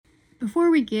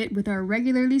Before we get with our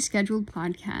regularly scheduled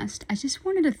podcast, I just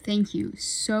wanted to thank you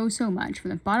so much from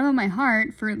the bottom of my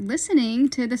heart for listening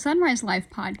to the Sunrise Life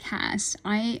podcast.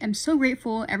 I am so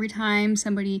grateful every time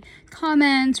somebody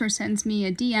comments or sends me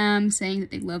a DM saying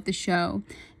that they love the show.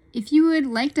 If you would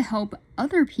like to help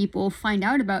other people find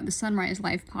out about the Sunrise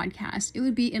Life podcast, it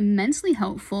would be immensely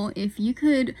helpful if you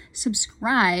could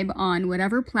subscribe on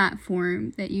whatever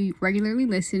platform that you regularly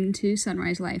listen to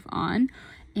Sunrise Life on.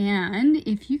 And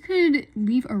if you could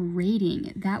leave a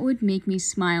rating, that would make me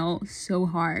smile so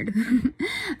hard.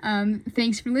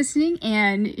 Thanks for listening,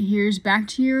 and here's back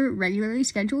to your regularly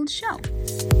scheduled show.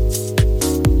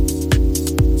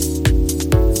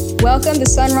 Welcome to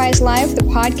Sunrise Life, the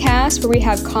podcast where we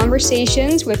have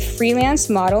conversations with freelance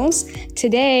models.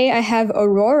 Today, I have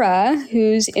Aurora,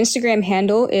 whose Instagram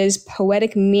handle is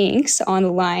Poetic Minx, on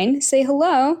the line. Say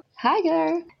hello. Hi,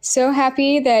 girl. So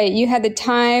happy that you had the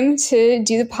time to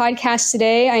do the podcast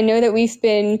today. I know that we've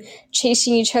been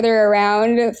chasing each other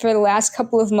around for the last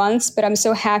couple of months, but I'm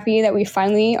so happy that we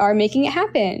finally are making it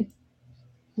happen.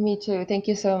 Me too. Thank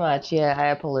you so much. Yeah, I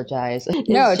apologize.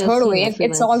 No, totally.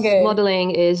 It's all good.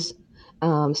 Modeling is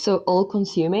so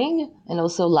all-consuming and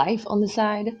also life on the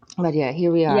side. But yeah,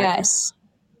 here we are. Yes.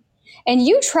 And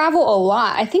you travel a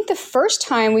lot. I think the first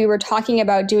time we were talking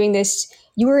about doing this,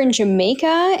 you were in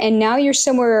Jamaica, and now you're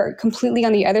somewhere completely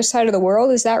on the other side of the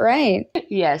world. Is that right?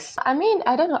 Yes. I mean,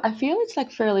 I don't know. I feel it's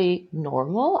like fairly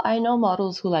normal. I know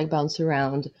models who like bounce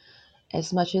around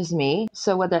as much as me.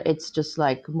 So whether it's just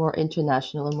like more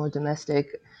international or more domestic,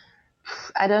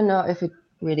 I don't know if it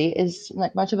really is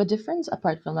like much of a difference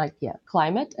apart from like,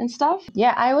 climate and stuff.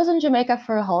 Yeah, I was in Jamaica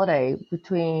for a holiday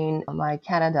between my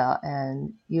Canada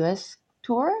and US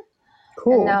tour.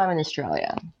 Cool. And now I'm in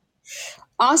Australia.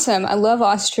 Awesome. I love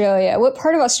Australia. What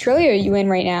part of Australia are you in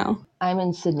right now? I'm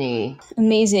in Sydney.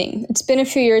 Amazing. It's been a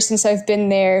few years since I've been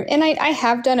there, and I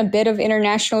have done a bit of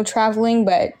international traveling,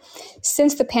 but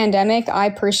since the pandemic,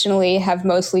 I personally have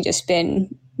mostly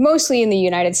in the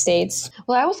United States.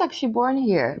 Well, I was actually born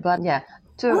here, but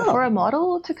for a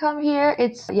model to come here,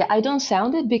 I don't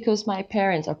sound it because my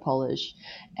parents are Polish.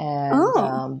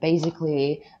 And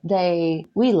basically,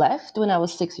 we left when I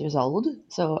was 6 years old,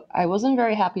 so I wasn't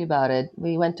very happy about it.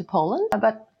 We went to Poland,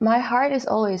 but my heart is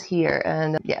always here.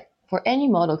 And for any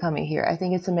model coming here, I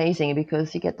think it's amazing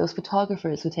because you get those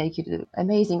photographers who take you to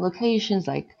amazing locations.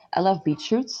 Like, I love beach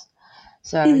shoots.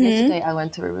 So yesterday I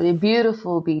went to a really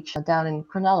beautiful beach down in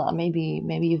Cronulla. Maybe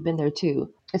you've been there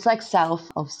too. It's like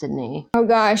south of Sydney. Oh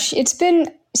gosh, it's been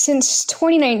since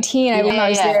 2019 I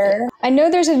was there. I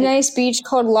know there's a nice beach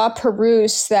called La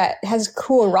Perouse that has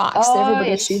cool rocks that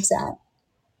everybody shoots at.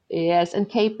 Yes, and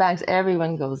Cape Banks,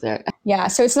 everyone goes there. Yeah,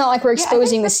 so it's not like we're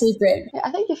exposing the secret. Yeah,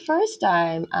 I think the first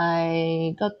time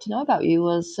I got to know about you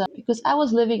was because I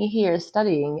was living here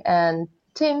studying, and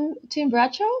Tim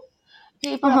Bradshaw,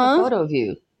 he put up a photo of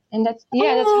you, and that's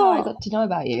how I got to know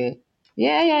about you.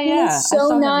 Yeah. He's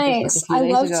so nice. I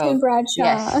love Tim Bradshaw.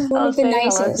 Yes, one of the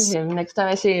nicest. Hello to him next time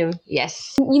I see him.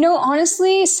 Yes. You know,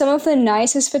 honestly, some of the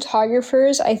nicest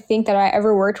photographers I think that I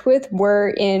ever worked with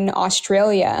were in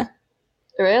Australia.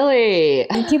 Really?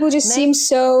 And people just seem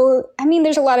so, I mean,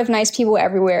 there's a lot of nice people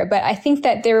everywhere, but I think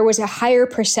that there was a higher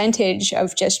percentage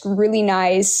of just really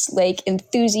nice, like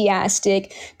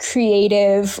enthusiastic,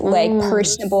 creative, like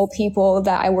personable people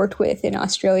that I worked with in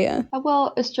Australia.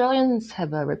 Well, Australians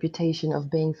have a reputation of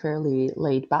being fairly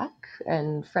laid back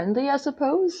and friendly, I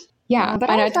suppose. Yeah, but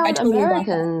I found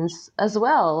Americans as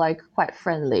well, like quite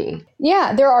friendly.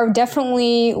 Yeah, there are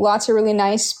definitely lots of really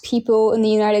nice people in the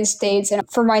United States. And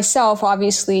for myself,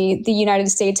 obviously, the United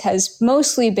States has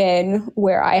mostly been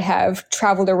where I have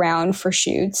traveled around for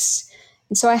shoots.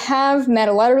 And so I have met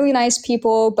a lot of really nice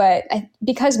people, but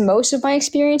because most of my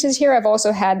experiences here, I've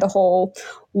also had the whole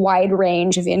wide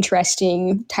range of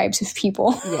interesting types of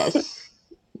people. Yes,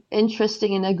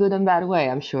 interesting in a good and bad way,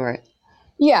 I'm sure.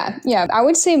 Yeah. I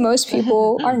would say most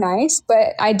people are nice,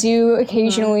 but I do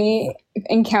occasionally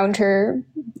encounter,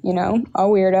 a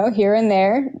weirdo here and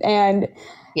there. And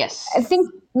yes, I think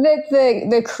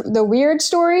that the weird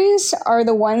stories are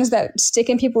the ones that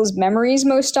stick in people's memories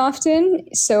most often.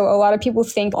 So a lot of people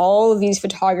think all of these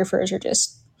photographers are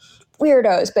just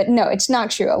weirdos, but no, it's not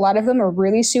true. A lot of them are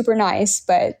really super nice,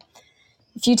 but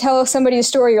if you tell somebody a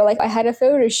story, you're like, I had a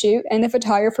photo shoot and the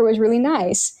photographer was really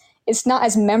nice. It's not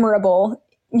as memorable,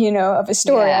 of a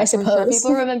story, I suppose. Sure.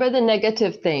 People remember the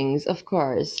negative things, of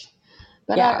course.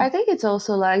 But I think it's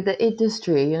also like the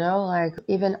industry, like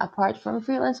even apart from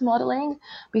freelance modeling,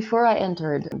 before I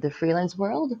entered the freelance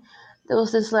world, there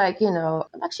was this like, I'm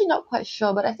actually not quite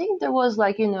sure, but I think there was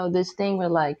like, this thing where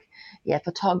like yeah,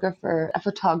 a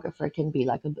photographer can be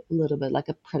like a little bit like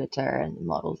a predator, and the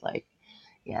model's like,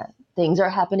 yeah, things are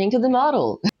happening to the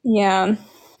model. Yeah.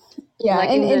 Yeah. Like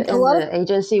And a in lot of, the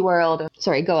agency world.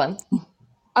 Sorry, go on.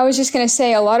 I was just going to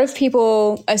say, a lot of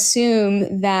people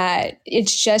assume that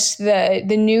it's just the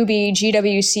newbie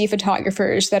GWC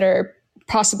photographers that are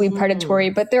possibly predatory,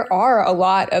 Mm. but there are a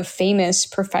lot of famous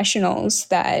professionals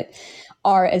that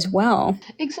are as well.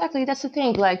 Exactly, that's the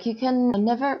thing. Like you can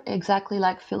never exactly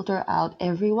like filter out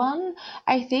everyone.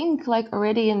 I think like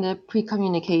already in the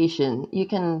pre-communication, you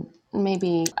can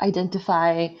maybe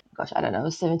identify, gosh, I don't know,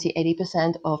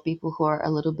 70-80% of people who are a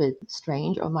little bit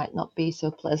strange or might not be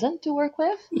so pleasant to work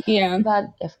with. Yeah. But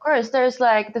of course, there's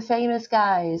like the famous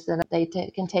guys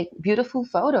that can take beautiful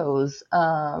photos.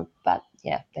 But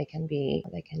yeah, they can be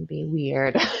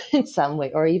weird in some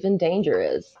way or even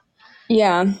dangerous.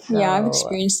 Yeah. Yeah. I've So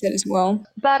experienced it as well.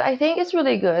 but I think it's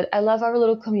really good. I love our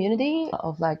little community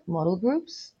of like model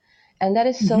groups. And that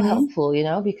is so Hmm. helpful, you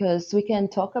know, because we can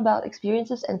talk about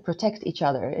experiences and protect each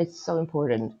other. It's so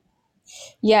important.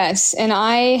 Yes, and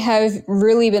I have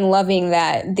really been loving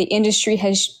that the industry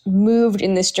has moved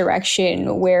in this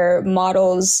direction where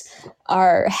models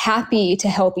are happy to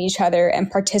help each other and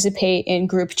participate in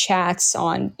group chats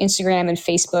on Instagram and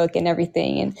Facebook and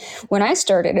everything. And when I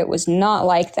started, it was not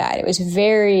like that. It was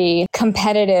very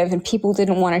competitive and people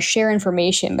didn't want to share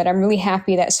information. But I'm really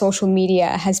happy that social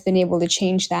media has been able to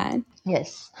change that.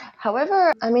 Yes.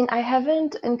 However, I mean, I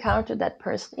haven't encountered that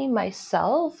personally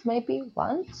myself, maybe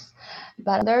once,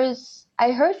 but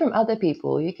I heard from other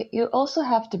people, you also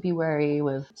have to be wary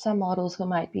with some models who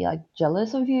might be like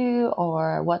jealous of you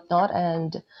or whatnot,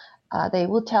 and they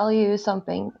will tell you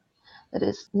something that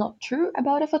is not true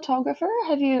about a photographer?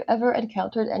 Have you ever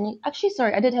encountered any? Actually,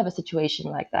 sorry, I did have a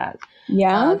situation like that.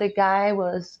 Yeah.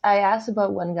 I asked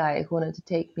about one guy who wanted to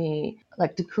take me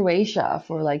like to Croatia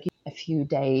for like a few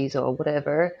days or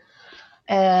whatever.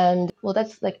 And well,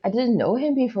 that's like, I didn't know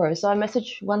him before. So I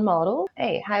messaged one model,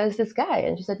 hey, how is this guy?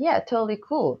 And she said, yeah, totally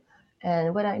cool.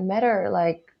 And when I met her,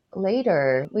 like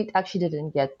later, we actually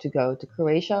didn't get to go to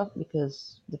Croatia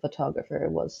because the photographer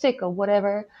was sick or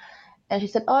whatever. And she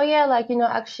said, "Oh yeah, like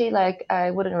actually, like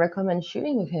I wouldn't recommend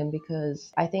shooting with him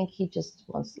because I think he just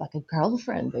wants like a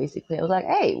girlfriend, basically." I was like,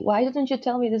 "Hey, why didn't you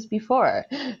tell me this before?"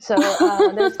 So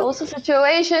there's also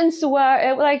situations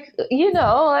where, like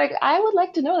like I would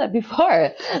like to know that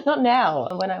before, not now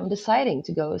when I'm deciding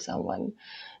to go with someone.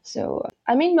 So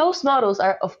I mean, most models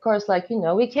are, of course, like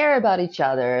we care about each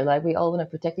other, like we all want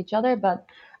to protect each other, but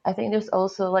I think there's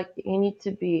also like you need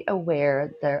to be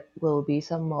aware there will be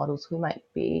some models who might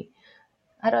be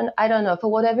I don't know. For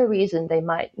whatever reason, they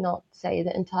might not say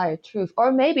the entire truth,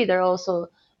 or maybe they're also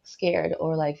scared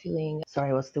or like feeling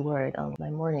sorry. What's the word?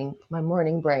 My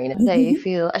morning brain. They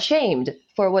feel ashamed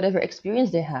for whatever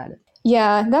experience they had.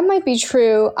 Yeah, that might be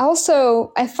true.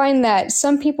 Also, I find that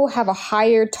some people have a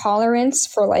higher tolerance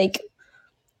for like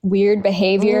weird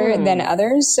behavior than Mm,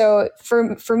 others. So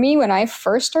for me when I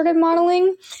first started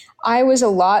modeling, I was a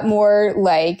lot more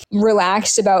like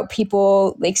relaxed about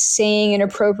people like saying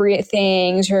inappropriate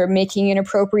things or making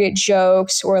inappropriate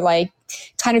jokes or like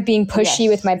kind of being pushy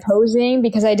with yes, my posing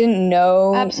because I didn't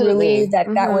know really absolutely.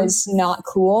 that that was not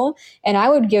cool. And I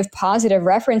would give positive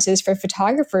references for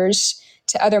photographers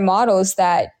to other models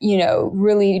that,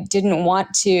 really didn't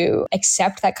want to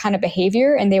accept that kind of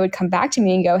behavior. And they would come back to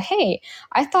me and go, hey,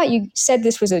 I thought you said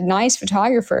this was a nice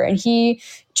photographer and he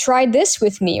tried this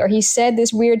with me, or he said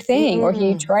this weird thing, or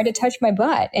he Mm-mm. tried to touch my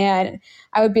butt. And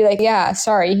I would be like, yeah,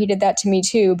 sorry, he did that to me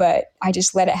too, but I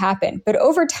just let it happen. But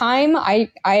over time, I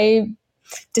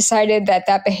decided that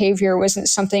that behavior wasn't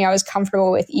something I was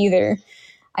comfortable with either.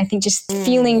 I think just Mm.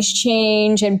 feelings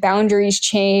change and boundaries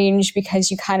change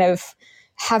because you kind of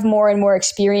have more and more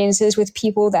experiences with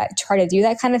people that try to do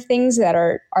that kind of things that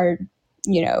are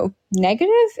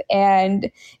negative,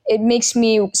 and it makes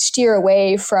me steer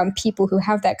away from people who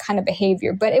have that kind of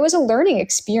behavior. But it was a learning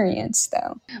experience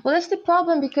though. Well, that's the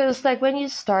problem because like when you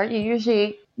start,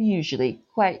 you're usually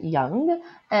quite young,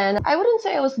 and I wouldn't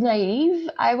say I was naive.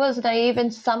 I was naive in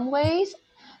some ways.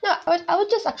 No, I would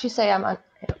just actually say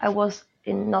I was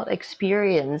not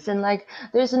experienced, and like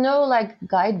there's no like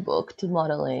guidebook to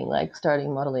modeling, like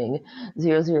starting modeling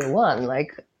 001.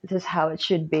 Like this is how it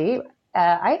should be.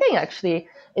 I think actually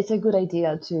it's a good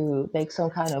idea to make some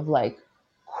kind of like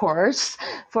course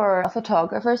for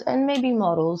photographers and maybe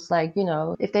models, like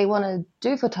if they want to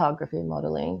do photography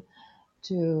modeling,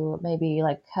 to maybe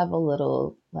like have a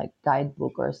little like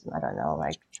guidebook or something. I don't know,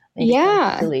 like maybe it sounds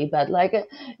Yeah. silly, but like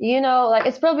like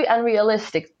it's probably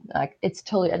unrealistic. Like it's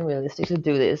totally unrealistic to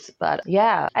do this. But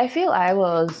yeah, I feel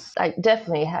I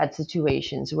definitely had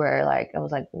situations where like I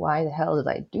was like, why the hell did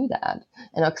I do that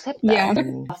and accept that?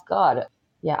 Yeah. God,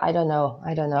 yeah, I don't know.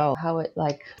 I don't know how it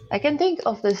like. I can think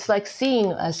of this like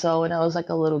scene I saw when I was like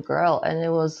a little girl, and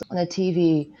it was on a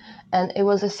TV, and it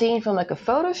was a scene from like a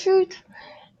photo shoot,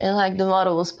 and like the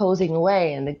model was posing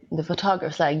away, and the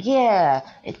photographer's like, "Yeah,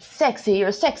 it's sexy, you're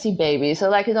a sexy baby." So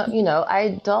like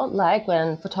I don't like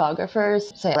when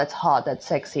photographers say that's hot, that's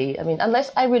sexy. I mean, unless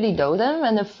I really know them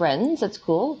and they're friends, that's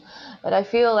cool. But I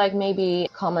feel like maybe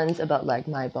comments about like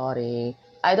my body,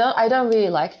 I don't really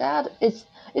like that.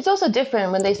 It's also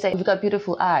different when they say you've got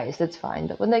beautiful eyes, that's fine.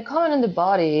 But when they comment on the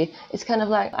body, it's kind of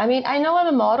like, I mean, I know I'm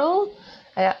a model.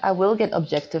 I will get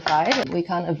objectified. We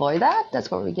can't avoid that. That's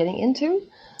what we're getting into.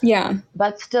 Yeah.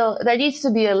 But still, there needs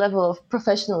to be a level of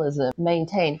professionalism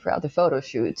maintained throughout the photo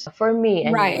shoots. For me,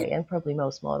 Right. anyway, and probably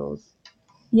most models.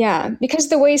 Yeah. Because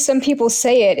the way some people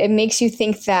say it, it makes you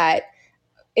think that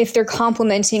if they're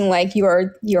complimenting like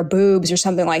your boobs or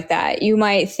something like that, you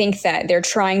might think that they're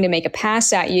trying to make a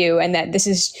pass at you, and that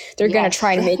they're going to Yes.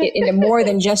 try to make it into more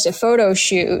than just a photo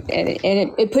shoot, and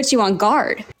it puts you on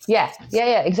guard. Yeah,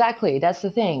 exactly. That's the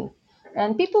thing.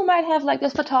 And people might have like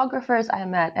those photographers I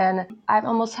met, and I'm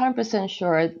almost 100%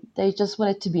 sure they just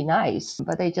want it to be nice,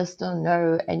 but they just don't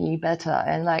know any better.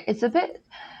 And like, it's a bit,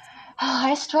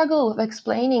 I struggle with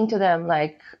explaining to them,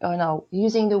 like, oh no,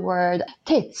 using the word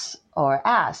tits or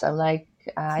ass. I'm like,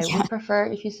 I Yeah. would prefer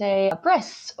if you say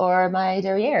breasts or my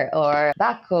derriere or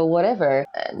back or whatever.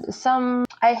 And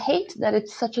I hate that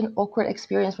it's such an awkward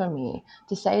experience for me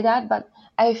to say that, but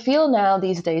I feel now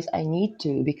these days I need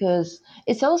to, because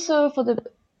it's also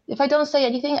if I don't say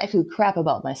anything, I feel crap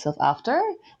about myself after.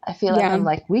 I feel like Yeah. I'm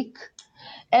like weak.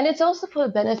 And it's also for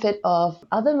the benefit of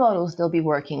other models they'll be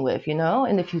working with, in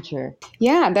the future.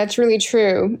 Yeah, that's really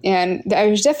true. And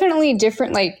there's definitely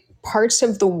different like parts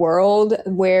of the world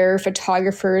where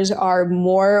photographers are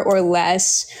more or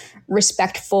less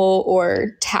respectful or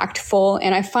tactful.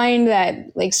 And I find that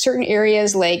like certain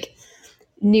areas like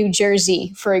New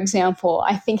Jersey, for example,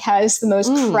 I think has the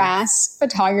most Mm, crass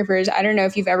photographers. I don't know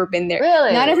if you've ever been there.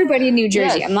 Not really? everybody in New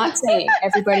Jersey. I'm Yes. not saying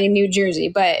everybody in New Jersey,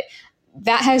 but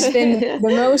that has been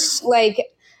the most like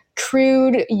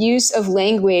crude use of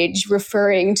language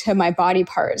referring to my body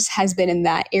parts has been in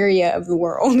that area of the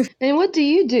world. And what do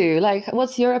you do? Like,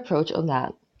 what's your approach on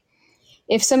that?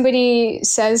 If somebody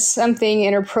says something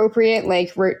inappropriate,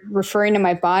 like referring to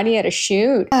my body at a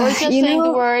shoot, Or just you saying the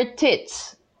know, word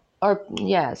tits? Or,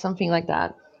 yeah, something like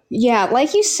that. yeah,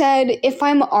 like you said, if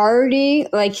I'm already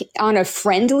like on a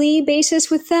friendly basis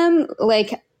with them,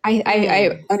 like I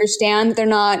Mm, understand they're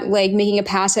not like making a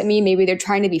pass at me. Maybe they're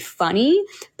trying to be funny.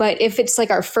 But if it's like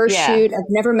our first yeah, shoot, I've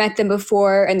never met them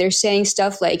before, and they're saying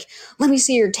stuff like, let me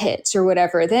see your tits or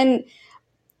whatever, then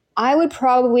I would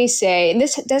probably say, and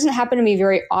this doesn't happen to me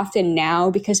very often now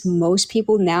because most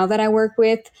people now that I work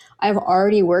with, I've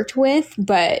already worked with.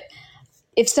 But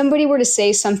if somebody were to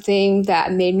say something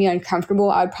that made me uncomfortable,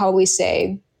 I'd probably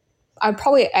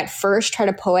at first try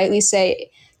to politely say,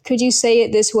 could you say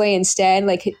it this way instead?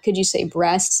 Like, could you say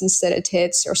breasts instead of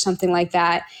tits or something like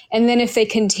that? And then if they right.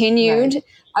 continued,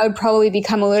 I would probably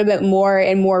become a little bit more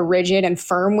and more rigid and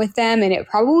firm with them. And it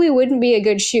probably wouldn't be a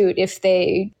good shoot if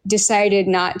they decided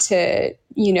not to,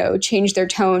 change their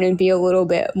tone and be a little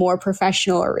bit more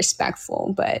professional or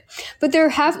respectful. But there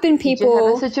have been Did you have a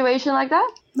people, situation like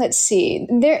that? let's see,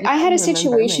 You I had can a remember,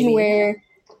 situation maybe. where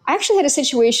I actually had a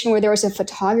situation where there was a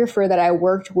photographer that I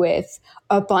worked with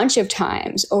a bunch of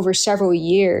times over several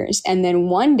years. And then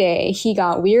one day he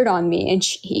got weird on me and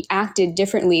he acted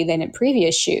differently than in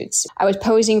previous shoots. I was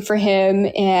posing for him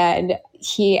and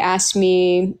he asked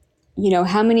me,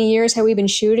 how many years have we been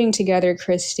shooting together,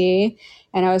 Christy?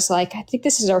 And I was like, I think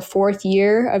this is our 4th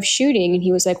year of shooting. And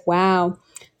he was like, wow,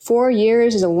 4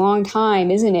 years is a long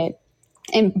time, isn't it?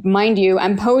 And mind you,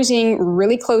 I'm posing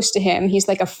really close to him. He's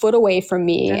like a foot away from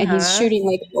me and he's Uh-huh. shooting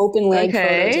like open leg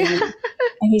photos Okay. of me.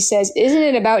 And he says, isn't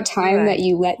it about time that Right.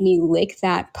 you let me lick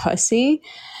that pussy?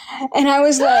 And You I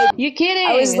was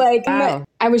kidding? like, Wow.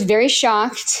 I was very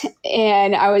shocked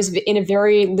and I was in a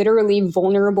very literally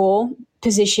vulnerable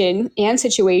position and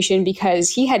situation because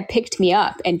he had picked me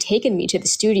up and taken me to the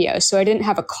studio. So I didn't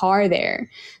have a car there.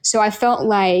 So I felt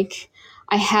like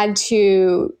I had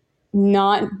to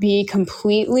not be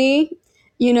completely,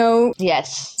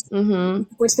 Yes. Mm-hmm.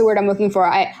 what's the word I'm looking for?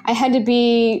 I had to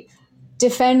be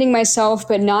defending myself,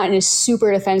 but not in a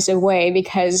super defensive way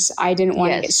because I didn't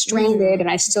want to get stranded and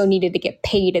I still needed to get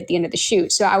paid at the end of the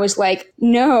shoot. So I was like,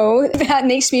 no, that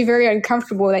makes me very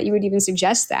uncomfortable that you would even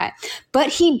suggest that. But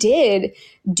he did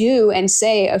do and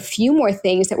say a few more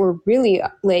things that were really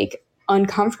like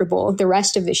uncomfortable the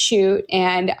rest of the shoot.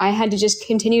 And I had to just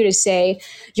continue to say,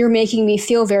 you're making me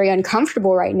feel very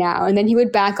uncomfortable right now. And then he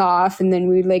would back off and then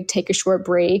we'd like take a short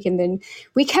break. And then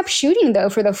we kept shooting though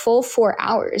for the full 4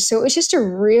 hours. So it was just a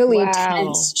really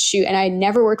tense shoot. And I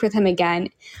never worked with him again,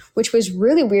 which was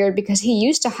really weird because he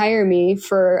used to hire me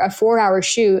for a 4-hour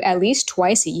shoot at least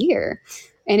twice a year.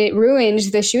 And it ruined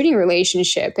the shooting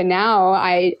relationship. And now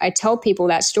I tell people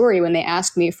that story when they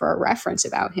ask me for a reference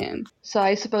about him. So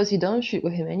I suppose you don't shoot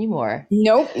with him anymore.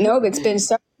 Nope. It's been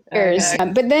several years.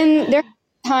 Okay. But then there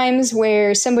are times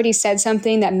where somebody said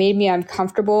something that made me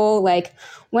uncomfortable. Like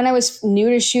when I was new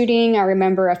to shooting, I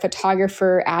remember a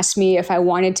photographer asked me if I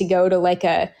wanted to go to like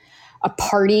a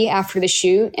party after the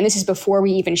shoot. And this is before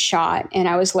we even shot. And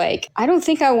I was like, I don't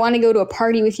think I want to go to a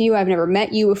party with you. I've never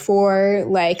met you before.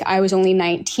 Like I was only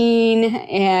 19.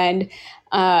 And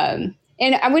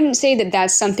I wouldn't say that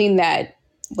that's something that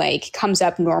like comes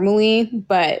up normally,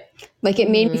 but like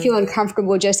it made me feel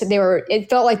uncomfortable just that it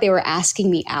felt like they were asking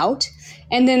me out.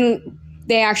 And then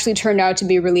they actually turned out to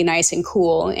be really nice and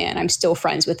cool, and I'm still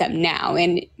friends with them now.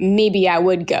 And maybe I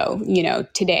would go,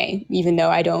 today, even though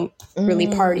I don't really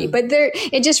party. But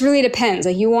it just really depends.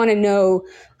 Like you want to know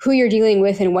who you're dealing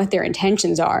with and what their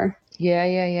intentions are.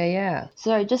 Yeah.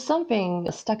 So just something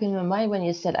stuck in my mind when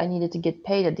you said I needed to get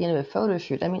paid at the end of a photo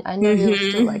shoot. I mean, I know you're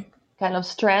still like kind of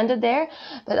stranded there,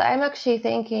 but I'm actually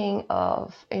thinking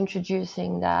of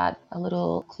introducing that a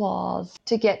little clause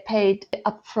to get paid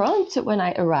upfront when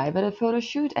I arrive at a photo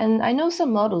shoot. And I know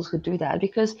some models who do that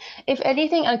because if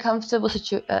anything uncomfortable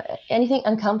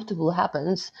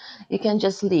happens, you can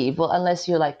just leave. Well, unless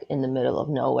you're like in the middle of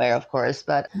nowhere, of course.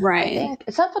 But I think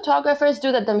some photographers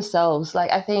do that themselves.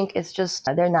 Like I think it's just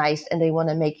they're nice and they want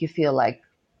to make you feel like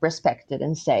respected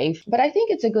and safe. But I think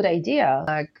it's a good idea.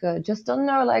 Like, just don't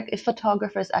know, like, if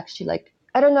photographers actually, like,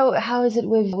 I don't know, how is it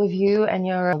with you and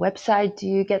your website? Do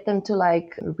you get them to,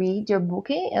 like, read your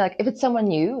booking? Like, if it's someone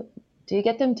new, do you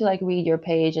get them to, like, read your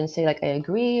page and say, like, I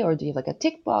agree? Or do you have, like, a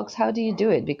tick box? How do you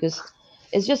do it? Because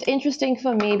it's just interesting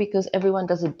for me because everyone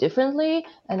does it differently.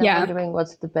 And I'm wondering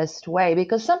what's the best way.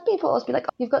 Because some people also be like,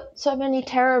 oh, you've got so many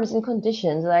terms and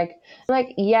conditions. Like,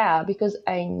 yeah, because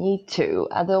I need to.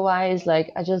 Otherwise,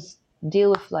 like, I just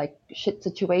deal with, like, shit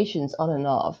situations on and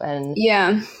off. And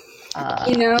I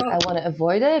want to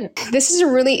avoid it. This is a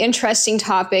really interesting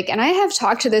topic. And I have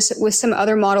talked to this with some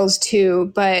other models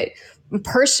too. But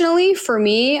personally, for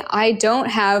me, I don't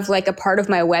have like a part of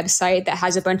my website that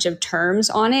has a bunch of terms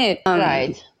on it.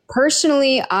 Right.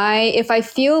 Personally, if I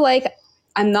feel like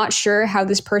I'm not sure how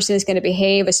this person is going to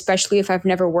behave, especially if I've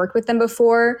never worked with them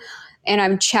before, and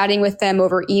I'm chatting with them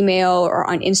over email or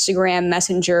on Instagram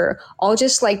Messenger, I'll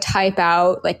just like type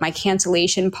out like my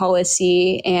cancellation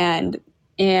policy and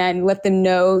let them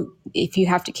know if you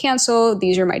have to cancel,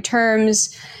 these are my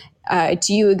terms.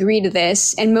 Do you agree to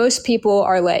this? And most people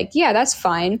are like, yeah, that's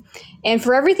fine. And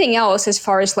for everything else, as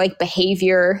far as like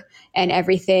behavior and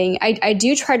everything, I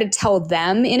do try to tell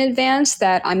them in advance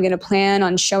that I'm going to plan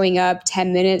on showing up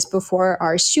 10 minutes before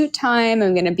our shoot time.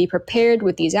 I'm going to be prepared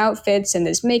with these outfits and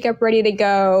this makeup ready to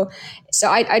go.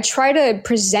 So I try to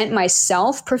present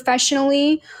myself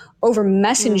professionally over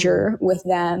Messenger with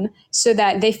them so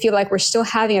that they feel like we're still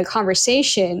having a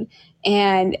conversation.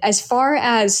 And as far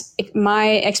as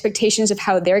my expectations of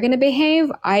how they're going to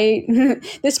behave,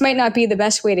 this might not be the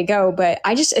best way to go, but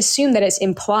I just assume that it's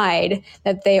implied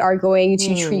that they are going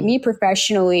to treat me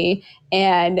professionally.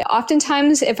 And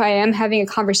oftentimes, if I am having a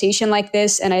conversation like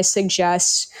this and I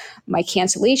suggest my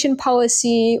cancellation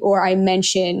policy or I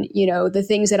mention, the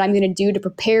things that I'm going to do to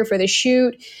prepare for the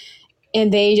shoot,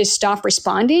 and they just stop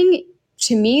responding,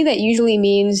 to me, that usually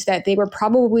means that they were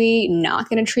probably not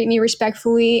going to treat me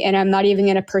respectfully, and I'm not even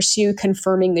going to pursue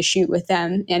confirming the shoot with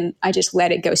them, and I just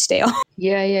let it go stale.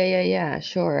 Yeah,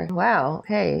 sure. Wow.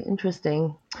 Hey,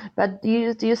 interesting. But do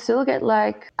you still get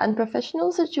like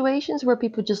unprofessional situations where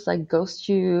people just like ghost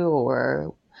you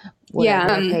or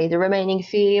whatever, pay the remaining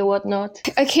fee or whatnot?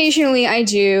 Occasionally I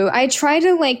do. I try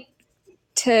to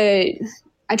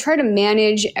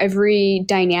manage every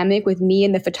dynamic with me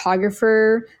and the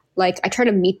photographer. Like I try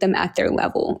to meet them at their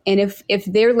level. And if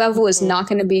their level is not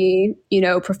going to be,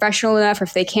 professional enough, or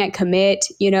if they can't commit,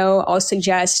 I'll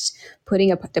suggest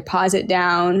putting a deposit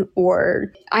down.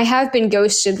 Or I have been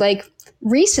ghosted. Like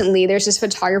recently, there's this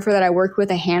photographer that I worked with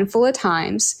a handful of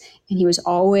times, and he was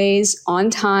always on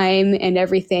time and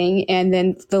everything. And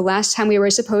then the last time we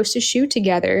were supposed to shoot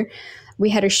together, we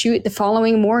had a shoot the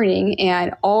following morning,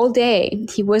 and all day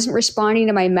he wasn't responding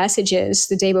to my messages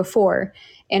the day before.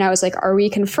 And I was like, are we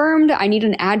confirmed? I need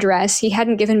an address. He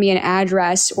hadn't given me an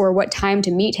address or what time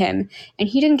to meet him. And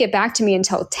he didn't get back to me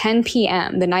until 10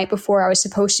 p.m. the night before I was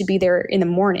supposed to be there in the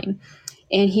morning.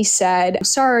 And he said,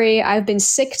 sorry, I've been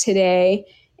sick today.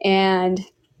 And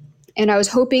I was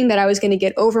hoping that I was going to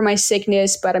get over my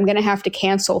sickness, but I'm going to have to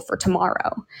cancel for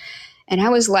tomorrow. And I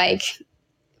was like,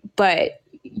 but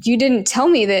you didn't tell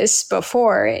me this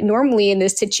before. Normally in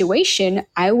this situation,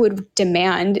 I would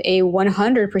demand a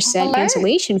 100%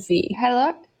 cancellation fee.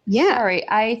 Hello? Yeah. Sorry,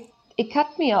 it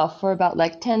cut me off for about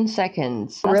like 10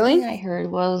 seconds. Last Really? thing I heard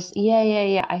was,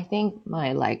 yeah. I think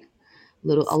my like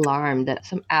little alarm that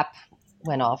some app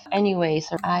went off. Anyway,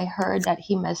 so I heard that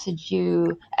he messaged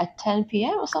you at 10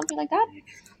 p.m. or something like that.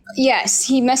 Yes,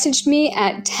 he messaged me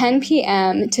at 10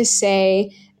 p.m. to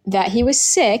say that he was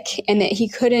sick and that he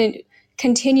couldn't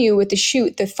continue with the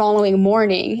shoot the following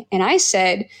morning. And I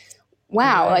said,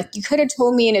 wow, Right. like you could have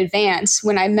told me in advance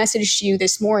when I messaged you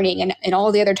this morning and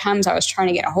all the other times I was trying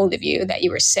to get a hold of you that you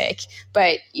were sick.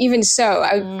 But even so,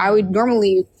 I would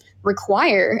normally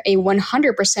require a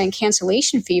 100%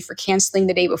 cancellation fee for canceling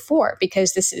the day before,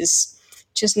 because this is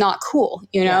just not cool,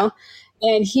 you know? Yeah.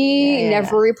 And he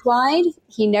never replied.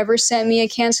 He never sent me a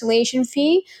cancellation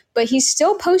fee, but he's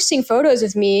still posting photos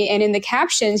of me. And in the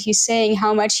captions, he's saying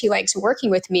how much he likes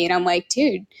working with me. And I'm like,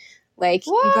 dude, like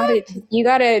you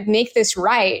gotta make this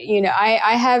right. You know,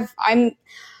 I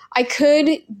could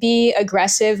be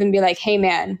aggressive and be like, hey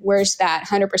man, where's that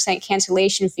 100%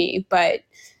 cancellation fee? But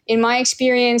in my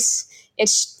experience,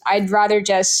 I'd rather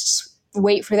just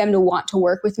wait for them to want to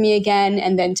work with me again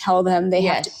and then tell them they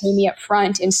have to pay me up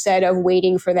front instead of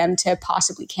waiting for them to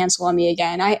possibly cancel on me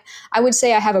again. I would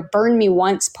say I have a burn me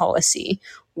once policy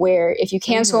where if you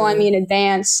cancel on me in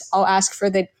advance, I'll ask for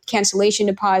the cancellation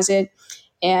deposit.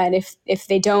 And if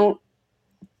they don't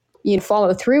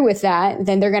follow through with that,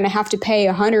 then they're going to have to pay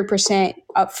 100%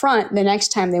 up front the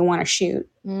next time they want to shoot.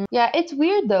 Yeah, it's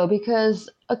weird though, because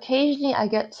occasionally I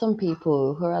get some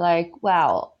people who are like,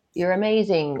 wow, you're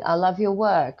amazing. I love your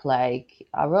work. Like,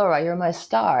 Aurora, you're my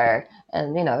star.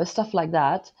 And, stuff like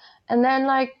that. And then,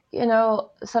 like,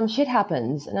 some shit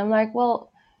happens. And I'm like,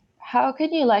 well, how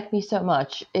can you like me so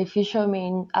much if you show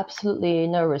me absolutely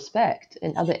no respect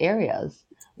in other areas?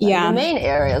 Like the main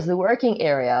areas, the working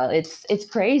area, it's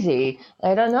crazy.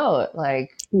 I don't know,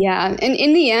 like. Yeah, and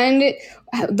in the end,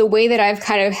 the way that I've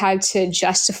kind of had to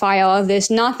justify all of this,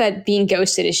 not that being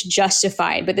ghosted is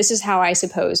justified, but this is how I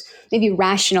suppose, maybe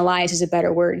rationalize is a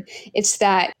better word. It's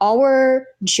that our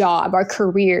job, our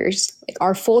careers, like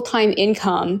our full-time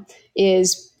income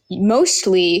is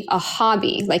mostly a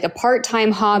hobby, like a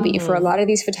part-time hobby for a lot of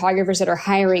these photographers that are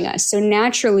hiring us. So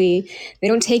naturally, they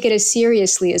don't take it as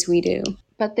seriously as we do.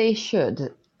 But they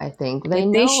should, I think.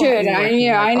 They should.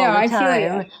 I know. I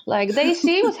feel it. Like they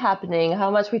see what's happening,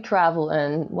 how much we travel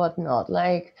and whatnot.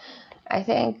 Like, I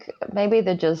think maybe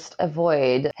they just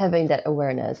avoid having that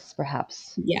awareness,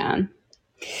 perhaps. Yeah.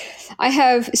 I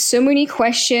have so many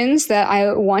questions that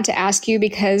I want to ask you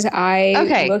because I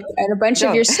looked at a bunch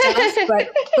of your stuff. But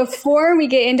before we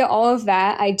get into all of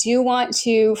that, I do want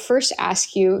to first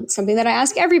ask you something that I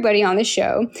ask everybody on the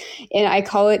show. And I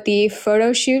call it the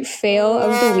photo shoot fail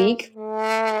of the week.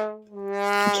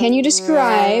 Can you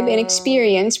describe an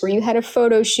experience where you had a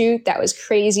photo shoot that was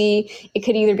crazy? It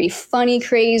could either be funny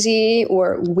crazy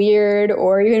or weird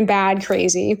or even bad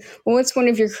crazy. What's one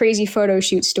of your crazy photo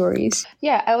shoot stories?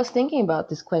 Yeah, I was thinking about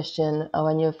this question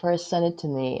when you first sent it to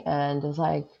me, and I was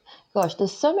like, gosh,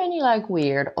 there's so many like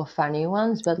weird or funny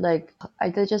ones, but like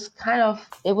they just kind of,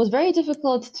 it was very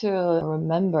difficult to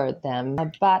remember them.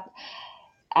 But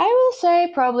I will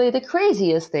say probably the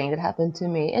craziest thing that happened to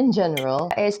me in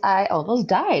general is I almost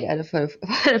died at a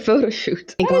photo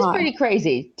shoot. That is pretty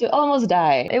crazy to almost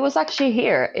die. It was actually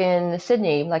here in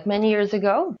Sydney, like many years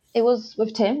ago. It was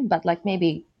with Tim, but like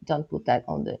maybe don't put that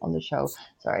on the show.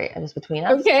 Sorry, it was between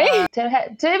us. Okay. Tim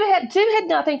had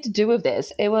nothing to do with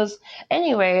this. It was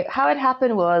anyway. How it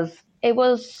happened was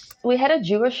we had a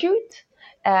Jewish shoot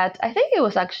at, I think it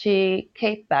was actually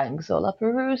Cape Banks or La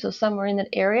Perouse or somewhere in that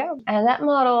area. And that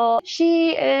model,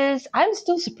 I'm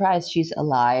still surprised she's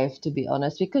alive, to be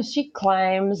honest, because she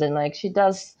climbs and like she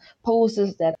does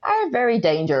poses that are very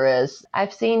dangerous. I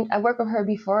worked with her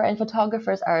before, and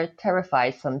photographers are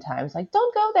terrified sometimes. Like,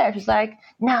 don't go there. She's like,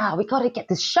 nah, we gotta get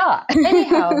this shot.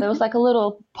 Anyhow, there was like a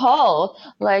little pole,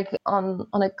 like on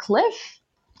a cliff.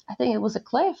 I think it was a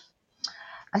cliff.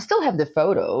 I still have the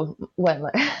photo when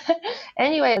like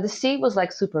anyway, the sea was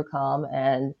like super calm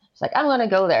and it's like I'm gonna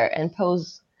go there and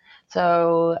pose.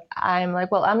 So I'm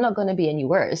like, well, I'm not gonna be any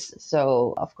worse.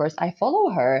 So of course I follow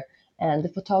her and the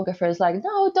photographer is like,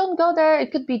 no, don't go there.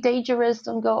 It could be dangerous.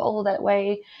 Don't go all that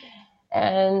way.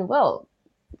 And well,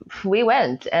 we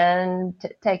went and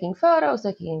taking photos,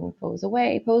 taking photos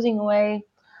away, posing away.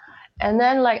 And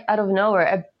then like out of nowhere,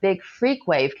 a big freak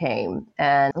wave came.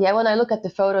 And yeah, when I look at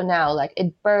the photo now, like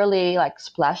it barely like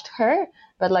splashed her,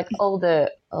 but like all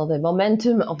the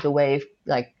momentum of the wave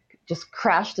like just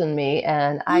crashed on me.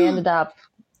 And I ended up,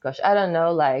 gosh, I don't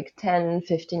know, like 10,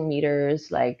 15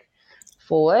 meters like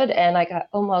forward. And like I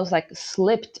almost like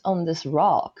slipped on this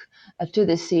rock to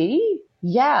the sea.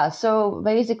 Yeah. So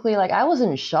basically like I was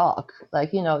in shock. Like,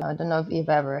 I don't know if you've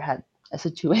ever had a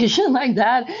situation like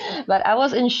that, but I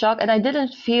was in shock and I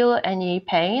didn't feel any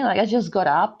pain. Like I just got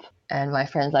up and my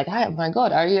friend's like, "Hi, oh my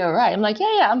God, are you all right?" I'm like,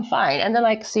 yeah, I'm fine. And then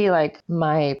like see like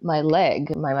my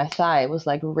leg, my thigh was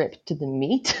like ripped to the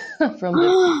meat from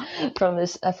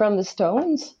the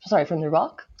stones, sorry, from the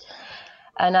rock.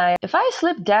 And if I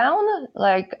slipped down,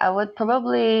 like I would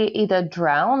probably either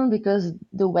drown because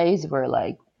the waves were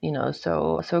like,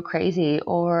 so crazy,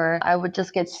 or I would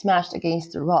just get smashed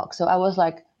against the rock. So I was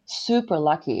like super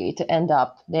lucky to end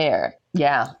up there.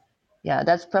 Yeah. Yeah,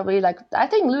 that's probably like I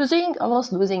think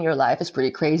almost losing your life is pretty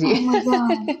Oh crazy. my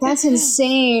God, that's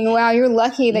insane. Wow, you're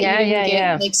lucky that you Yeah, didn't yeah, get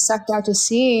yeah. like sucked out to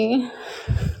sea.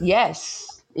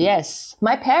 Yes. Yes.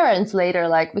 My parents later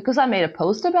like because I made a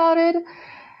post about it.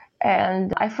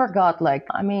 And I forgot, like,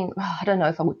 I mean, I don't know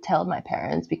if I would tell my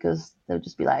parents because they'll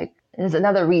just be like, there's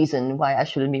another reason why I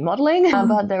shouldn't be modeling.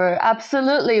 But they were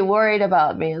absolutely worried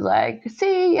about me. Like,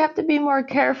 see, you have to be more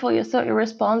careful. You're so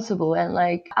irresponsible. And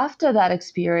like, after that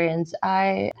experience,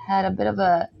 I had a bit of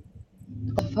a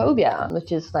phobia,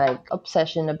 which is like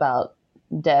obsession about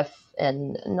death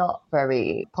in not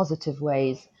very positive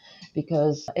ways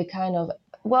because it kind of,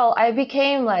 well, I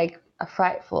became like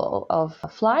frightful of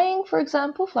flying, for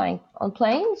example, flying on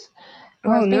planes. Oh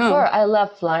Whereas before, no. I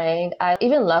loved flying. I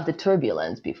even loved the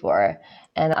turbulence before.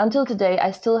 And until today,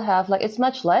 I still have, like, it's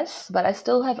much less, but I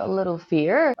still have a little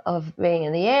fear of being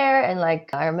in the air. And, like,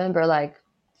 I remember, like,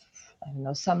 I don't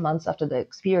know, some months after the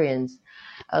experience,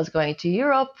 I was going to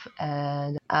Europe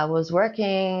and I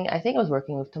think I was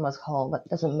working with Thomas Hall, but it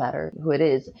doesn't matter who it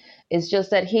is. It's just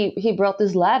that he brought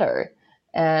this ladder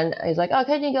and he's like, oh,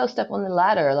 can you go step on the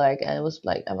ladder? Like, and it was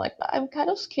like, I'm like, I'm kind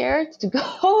of scared to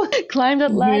go climb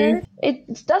that ladder. Hmm.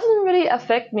 It doesn't really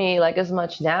affect me like as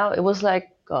much now. It was like,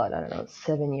 God, I don't know,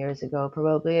 7 years ago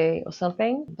probably or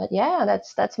something. But yeah,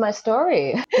 that's my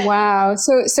story. Wow.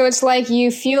 So it's like you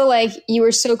feel like you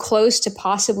were so close to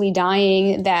possibly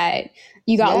dying that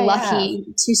you got Yeah, yeah. lucky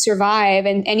to survive,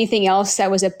 and anything else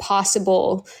that was a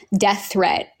possible death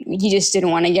threat, you just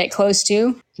didn't want to get close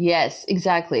to. Yes,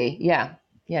 exactly. Yeah.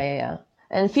 Yeah, yeah, yeah.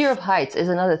 And fear of heights is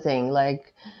another thing.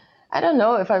 Like, I don't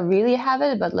know if I really have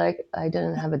it, but like I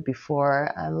didn't have it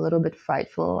before. I'm a little bit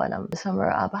frightful when I'm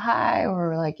somewhere up high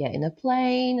or like yeah, in a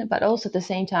plane. But also at the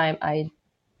same time, I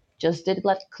just did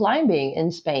like climbing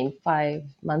in Spain 5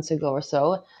 months ago or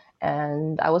so,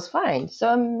 and I was fine.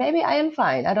 So maybe I am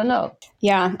fine. I don't know.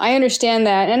 Yeah, I understand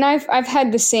that. And I've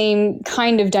had the same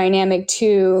kind of dynamic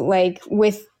too, like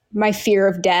with my fear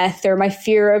of death or my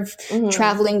fear of Hmm.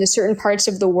 traveling to certain parts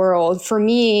of the world. For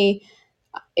me,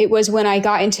 it was when I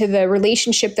got into the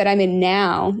relationship that I'm in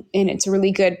now, and it's a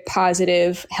really good,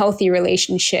 positive, healthy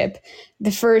relationship.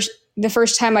 The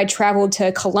first time I traveled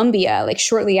to Colombia, like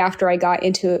shortly after I got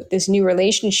into this new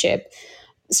relationship,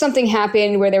 something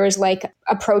happened where there was like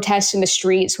a protest in the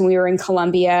streets when we were in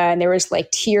Colombia, and there was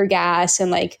like tear gas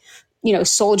and like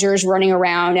soldiers running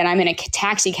around, and I'm in a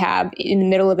taxi cab in the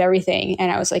middle of everything,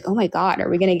 and I was like, oh my God, are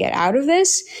we going to get out of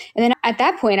this? And then at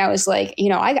that point I was like,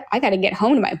 I got to get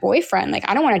home to my boyfriend. Like,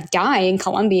 I don't want to die in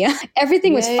Colombia.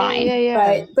 Everything was Yeah, yeah, fine,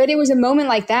 yeah, but yeah. it was a moment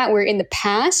like that where in the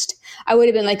past I would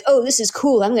have been like, oh, this is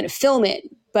cool, I'm going to film it.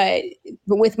 But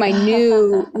with my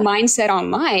new mindset on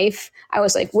life, I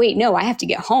was like, wait, no, I have to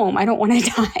get home. I don't want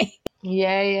to die.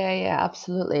 Yeah, yeah, yeah,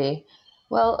 absolutely.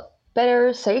 Well,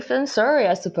 better safe than sorry,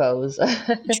 I suppose.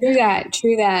 True that,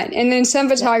 true that. And then some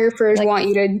Yeah, photographers like want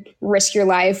you to risk your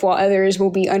life while others will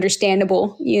be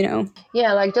understandable.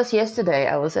 yeah, like just yesterday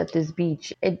I was at this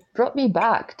beach. It brought me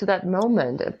back to that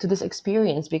moment, to this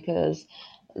experience because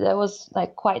there was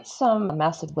like quite some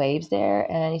massive waves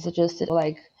there and he suggested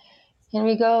like, can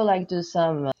we go like do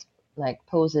some like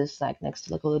poses like next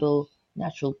to like a little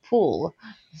natural pool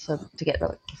so to get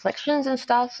like reflections and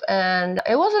stuff and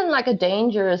it wasn't like a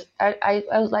dangerous I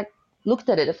was like looked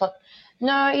at it. I thought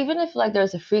No, even if like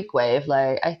there's a freak wave,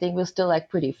 like I think we're still like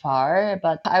pretty far.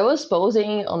 But I was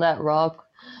posing on that rock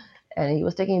and he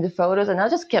was taking the photos and I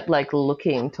just kept like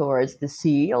looking towards the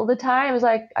sea all the time. I was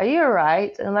like, are you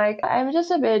alright? And like I'm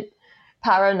just a bit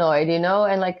paranoid, you know?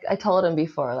 And like I told him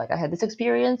before, like I had this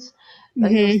experience, but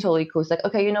he was totally cool. He's like,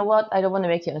 okay, you know what? I don't want to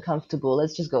make you uncomfortable.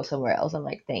 Let's just go somewhere else. I'm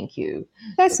like, thank you.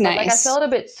 That's But like I nice. felt a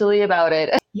bit silly about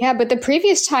it. Yeah, but the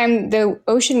previous time the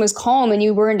ocean was calm and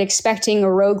you weren't expecting a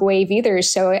rogue wave either,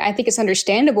 so I think it's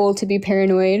understandable to be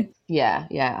paranoid. Yeah,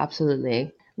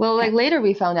 absolutely. Well, like later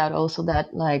we found out also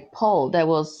that like pole that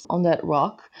was on that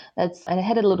rock, and it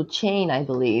had a little chain, I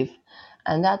believe,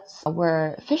 and that's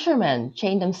where fishermen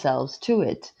chain themselves to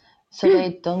it so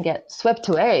they don't get swept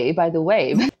away by the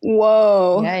wave.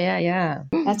 Whoa. Yeah.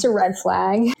 That's a red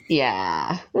flag.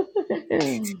 Yeah.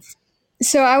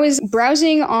 So I was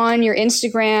browsing on your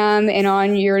Instagram and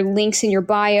on your links in your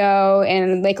bio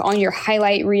and like on your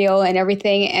highlight reel and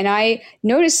everything. And I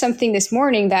noticed something this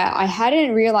morning that I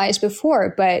hadn't realized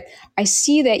before, but I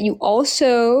see that you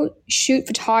also shoot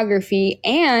photography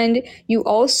and you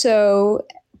also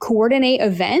coordinate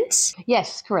events.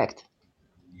 Yes, correct.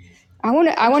 I want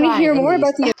to hear more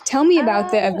about the. Tell me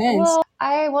about the events. Well,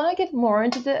 I want to get more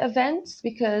into the events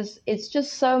because it's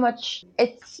just so much.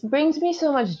 It brings me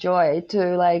so much joy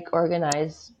to like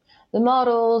organize the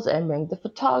models and bring the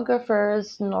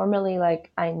photographers. Normally,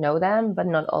 like I know them, but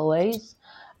not always.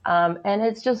 And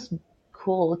it's just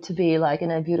cool to be like in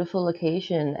a beautiful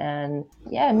location and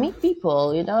meet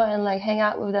people, you know, and like hang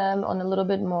out with them on a little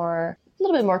bit more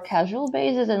casual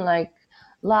basis and like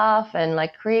laugh and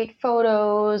like create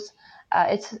photos.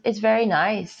 It's very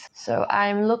nice. So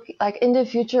I'm looking like in the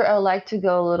future I would like to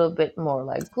go a little bit more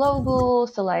like global,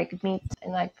 so like meet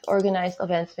and like organize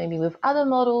events maybe with other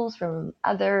models from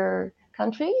other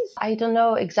countries. I don't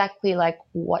know exactly like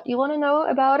what you want to know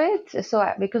about it,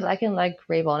 because I can like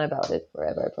rave on about it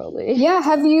forever probably. Yeah,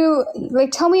 have you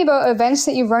like tell me about events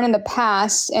that you've run in the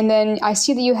past, and then I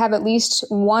see that you have at least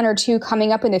one or two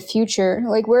coming up in the future.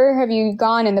 Like where have you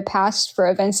gone in the past for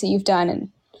events that you've done, and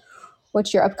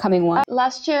what's your upcoming one?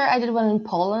 Last year I did one in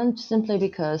Poland simply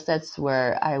because that's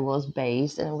where I was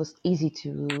based and it was easy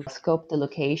to scope the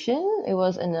location. It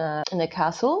was in a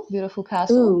castle, beautiful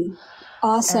castle. Ooh,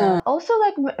 awesome. Also,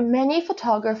 like many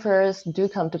photographers do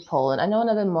come to Poland. I know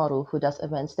another model who does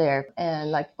events there,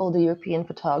 and like all the European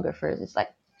photographers, it's like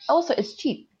also it's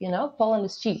cheap, you know. Poland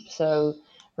is cheap, so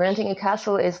renting a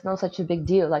castle is not such a big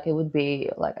deal like it would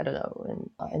be like I don't know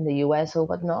in the US or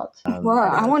whatnot. Well,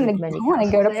 I want to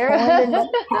go to there. Poland and rent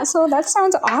a castle. That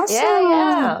sounds awesome.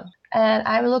 Yeah. And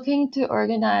I'm looking to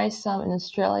organize some in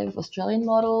Australia with Australian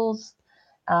models.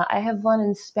 I have one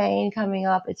in Spain coming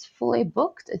up. It's fully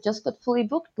booked. It just got fully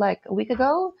booked like a week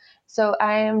ago. So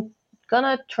I am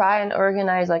gonna try and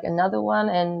organize like another one.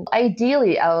 And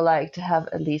ideally, I would like to have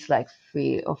at least like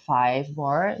 3 or 5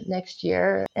 more next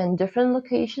year in different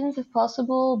locations if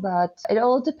possible. But it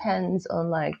all depends on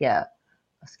like,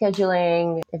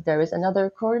 scheduling, if there is another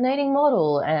coordinating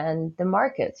model and the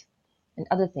market and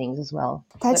other things as well.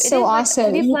 That's so awesome.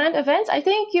 Have you planned events? I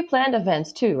think you planned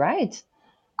events too, right?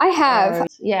 I have.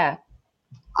 Yeah.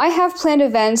 I have planned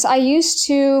events. I used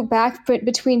to, back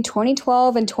between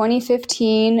 2012 and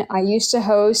 2015, I used to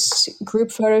host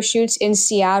group photo shoots in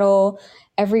Seattle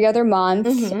every other month.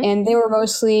 Mm-hmm. And they were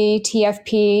mostly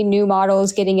TFP, new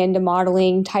models getting into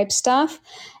modeling type stuff.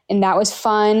 And that was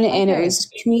fun and it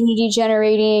was community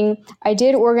generating. I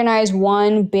did organize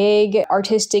one big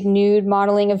artistic nude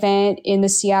modeling event in the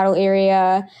Seattle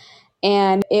area.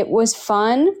 And it was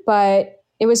fun, but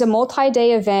it was a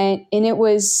multi-day event and it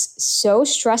was so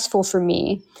stressful for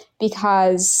me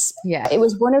because it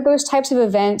was one of those types of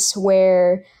events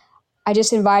where I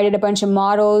just invited a bunch of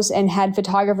models and had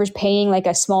photographers paying like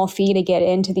a small fee to get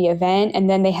into the event. And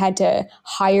then they had to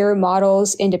hire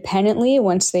models independently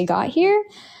once they got here.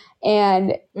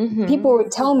 And people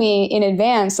would tell me in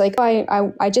advance, like,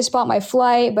 oh, I just bought my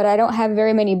flight, but I don't have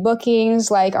very many bookings.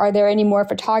 Like, are there any more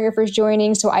photographers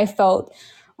joining? So I felt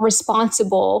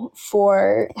responsible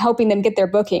for helping them get their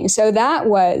booking. So that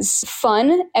was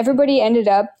fun. Everybody ended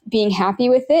up being happy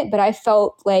with it, but I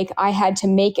felt like I had to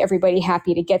make everybody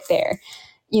happy to get there.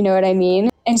 You know what I mean?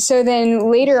 And so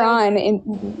then later on,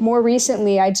 more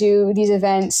recently, I do these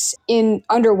events in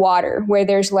underwater where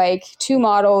there's like 2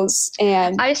 models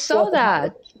and... I saw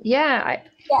that. Yeah.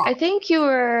 I think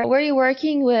were you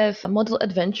working with a model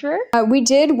adventurer? We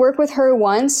did work with her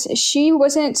once. She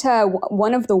wasn't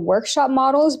one of the workshop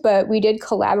models, but we did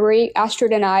collaborate.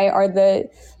 Astrid and I are the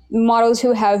models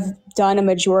who have done a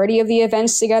majority of the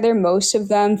events together, most of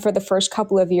them for the first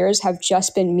couple of years have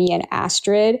just been me and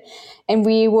Astrid. And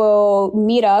we will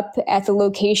meet up at the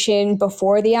location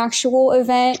before the actual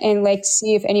event and like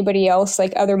see if anybody else,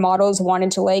 like other models,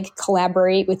 wanted to like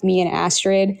collaborate with me and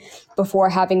Astrid before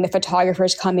having the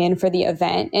photographers come in for the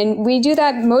event. And we do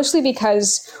that mostly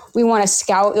because we want to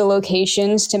scout the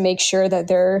locations to make sure that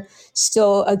they're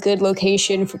still a good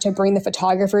location to bring the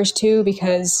photographers to,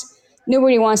 because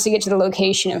nobody wants to get to the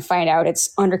location and find out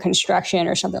it's under construction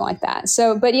or something like that.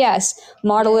 So, but yes,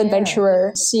 model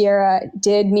adventurer Sierra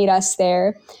did meet us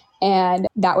there, and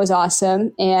that was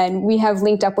awesome. And we have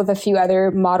linked up with a few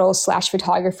other models slash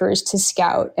photographers to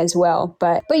scout as well.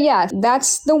 But yeah,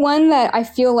 that's the one that I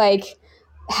feel like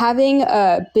having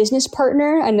a business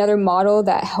partner, another model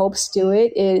that helps do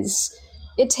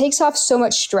it takes off so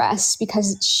much stress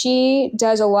because she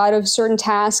does a lot of certain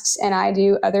tasks and I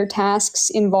do other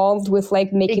tasks involved with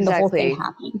like making the whole thing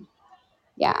happen.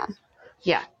 Yeah.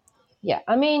 Yeah. Yeah.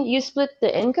 I mean, you split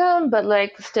the income, but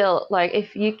like still, like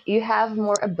if you have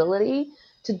more ability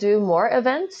to do more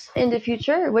events in the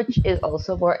future, which is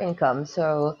also more income.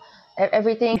 So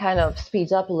everything kind of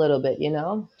speeds up a little bit, you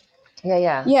know? Yeah,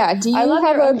 yeah. Yeah. Do I you love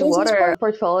have your a business underwater partner?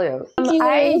 portfolio.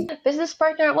 You Business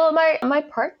partner. Well, my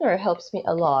partner helps me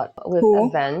a lot with cool.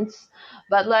 events,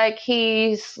 but like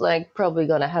he's like probably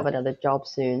gonna have another job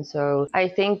soon. So I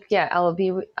think yeah,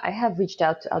 I have reached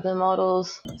out to other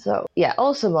models. So yeah,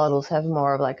 also models have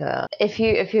more of like a if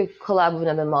you collab with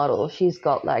another model, she's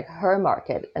got like her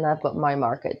market and I've got my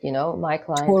market. You know, my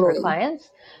clients, her Totally.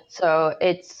 clients. So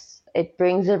it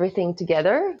brings everything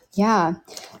together. Yeah,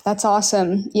 that's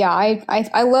awesome. Yeah,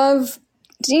 I love,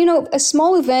 you know, a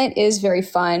small event is very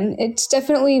fun. It's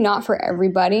definitely not for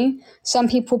everybody. Some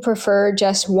people prefer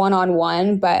just one on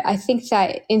one, but I think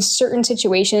that in certain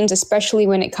situations, especially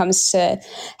when it comes to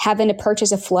having to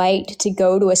purchase a flight to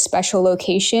go to a special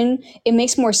location, it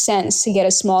makes more sense to get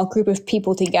a small group of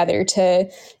people together to,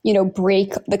 you know,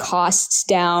 break the costs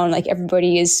down. Like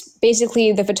everybody is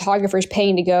basically the photographers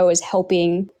paying to go is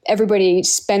helping everybody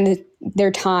spend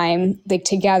their time like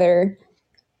together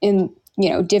and, you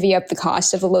know, divvy up the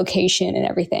cost of the location and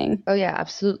everything. Oh yeah,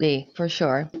 absolutely, for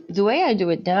sure. The way I do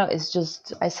it now is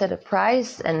just I set a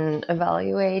price and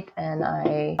evaluate, and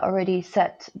I already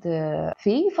set the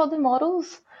fee for the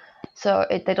models, so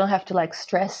they don't have to like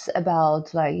stress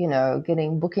about like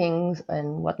getting bookings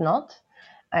and whatnot.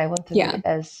 I want to make Yeah, it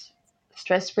as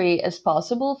stress-free as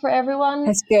possible for everyone.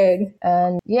 that's good.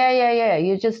 And yeah.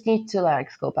 You just need to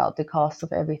like scope out the cost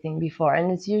of everything before,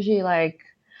 and it's usually like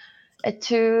a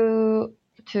 2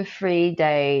 to 3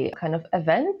 day kind of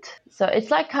event. So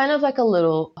it's like kind of like a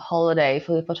little holiday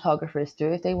for the photographers too.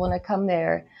 If they want to come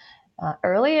there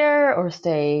earlier or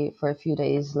stay for a few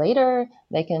days later,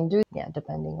 they can do, yeah,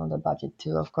 depending on the budget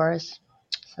too, of course.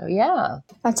 So yeah.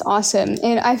 That's awesome.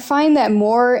 And I find that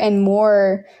more and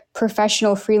more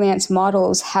professional freelance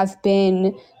models have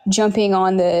been jumping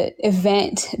on the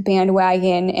event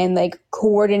bandwagon and like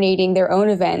coordinating their own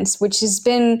events, which has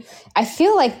been, I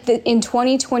feel like in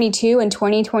 2022 and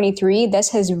 2023, this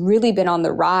has really been on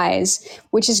the rise,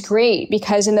 which is great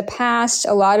because in the past,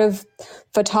 a lot of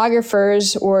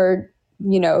photographers or,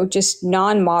 you know, just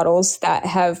non models that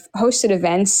have hosted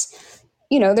events,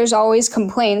 you know, there's always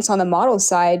complaints on the model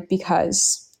side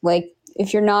because, like,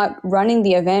 if you're not running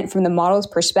the event from the model's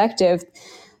perspective,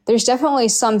 there's definitely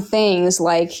some things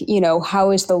like, you know,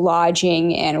 how is the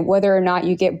lodging and whether or not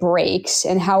you get breaks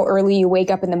and how early you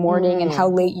wake up in the morning and how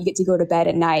late you get to go to bed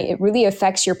at night. It really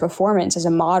affects your performance as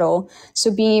a model.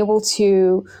 So being able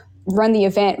to run the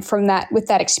event from that with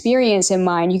that experience in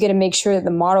mind, you get to make sure that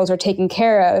the models are taken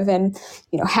care of and,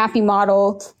 you know, happy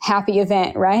model, happy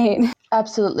event, right?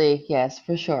 Absolutely. Yes,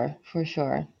 for sure. For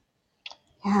sure.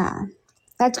 Yeah.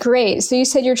 That's great. So you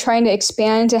said you're trying to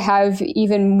expand to have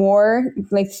even more,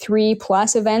 like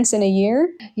 3+ events in a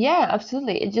year? Yeah,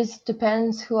 absolutely. It just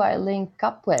depends who I link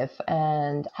up with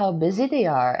and how busy they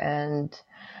are and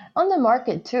on the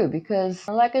market too, because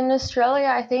like in Australia,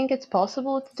 I think it's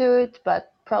possible to do it,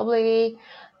 but probably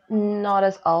not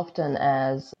as often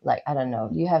as like, I don't know,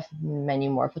 you have many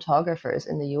more photographers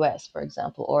in the US, for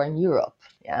example, or in Europe.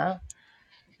 Yeah.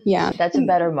 Yeah. That's a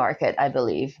better market, I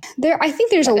believe. I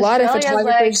think there's a Like lot of Australia is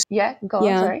like, photographers. yeah, go on,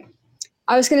 Yeah. sorry.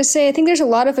 I was going to say, I think there's a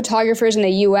lot of photographers in the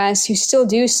US who still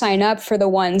do sign up for the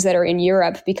ones that are in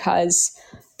Europe because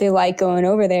they like going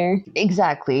over there.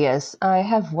 Exactly, yes. I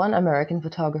have one American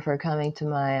photographer coming to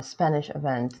my Spanish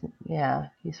event. Yeah,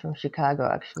 he's from Chicago,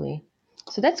 actually.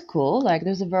 So that's cool. Like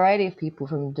there's a variety of people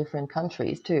from different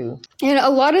countries too. And a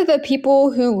lot of the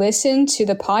people who listen to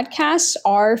the podcast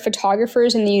are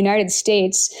photographers in the United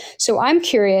States. So I'm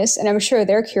curious, and I'm sure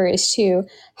they're curious too,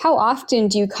 how often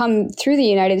do you come through the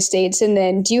United States? And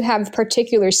then do you have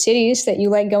particular cities that you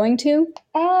like going to?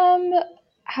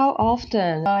 How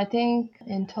often? I think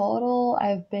in total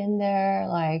I've been there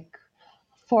like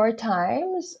 4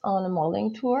 times on a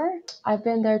modeling tour. I've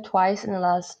been there twice in the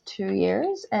last 2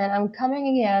 years, and I'm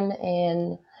coming again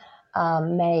in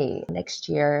May next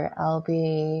year. I'll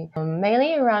be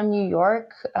mainly around New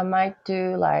York.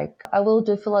 I will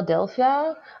do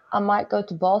Philadelphia. I might go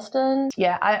to Boston.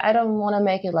 Yeah, I don't want to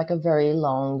make it like a very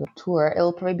long tour.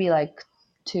 It'll probably be like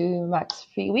 2, max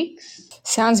 3 weeks.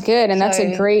 Sounds good. And that's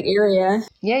a So, great area.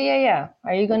 yeah.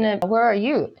 Where are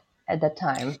you at that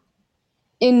time?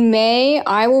 In May,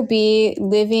 I will be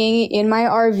living in my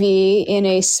RV in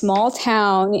a small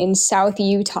town in South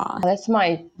Utah. That's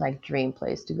my like dream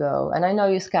place to go. And I know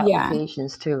you scout Yeah.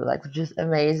 locations too, like just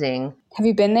amazing. Have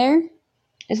you been there?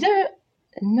 Is there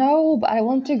No, but I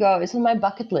want to go. It's on my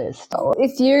bucket list.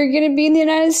 If you're going to be in the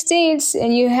United States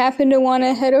and you happen to want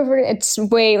to head over, it's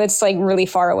like really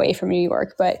far away from New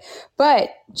York, but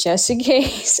just in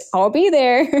case, I'll be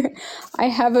there. I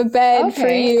have a bed for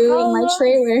you in my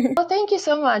trailer. Oh, thank you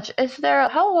so much.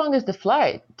 How long is the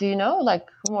flight? Do you know, like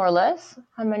more or less?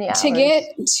 How many hours? To get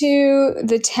to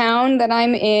the town that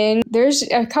I'm in, there's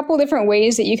a couple different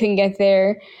ways that you can get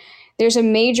there. There's a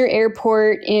major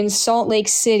airport in Salt Lake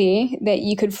City that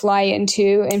you could fly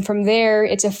into, and from there,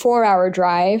 it's a 4-hour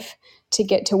drive to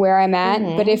get to where I'm at.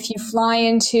 Mm-hmm. But if you fly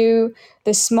into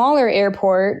the smaller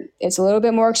airport, it's a little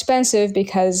bit more expensive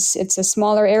because it's a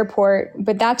smaller airport,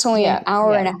 but that's only an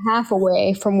hour and a half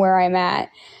away from where I'm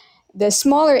at. The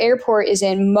smaller airport is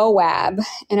in Moab,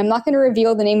 and I'm not going to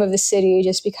reveal the name of the city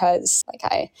just because,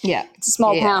 it's a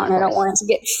small town. I don't want it to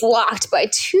get flocked by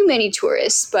too many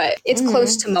tourists, but it's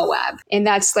close to Moab, and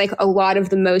that's like a lot of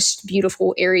the most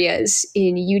beautiful areas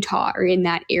in Utah are in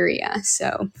that area.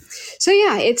 So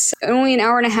yeah, it's only an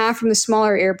hour and a half from the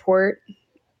smaller airport,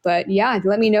 but yeah,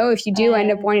 let me know if you do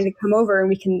end up wanting to come over, and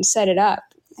we can set it up.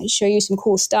 I'd show you some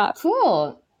cool stuff.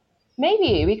 Cool.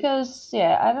 Maybe, because,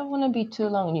 I don't want to be too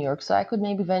long in New York, so I could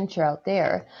maybe venture out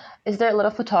there. Is there a lot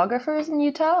of photographers in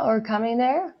Utah or coming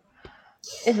there?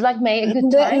 Is like May a good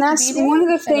time and that's to be there? One of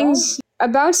the things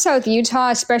about South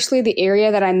Utah, especially the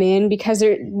area that I'm in, because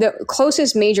the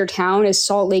closest major town is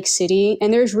Salt Lake City,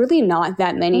 and there's really not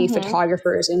that many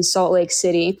photographers in Salt Lake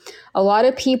City. A lot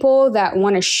of people that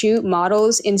want to shoot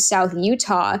models in South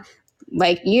Utah,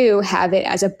 like you, have it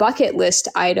as a bucket list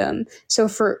item. So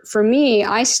for me,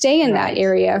 I stay in that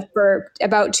area for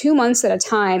about 2 months at a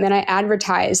time, and I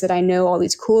advertise that I know all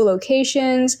these cool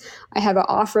locations. I have an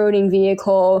off-roading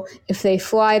vehicle. If they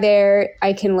fly there,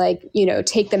 I can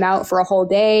take them out for a whole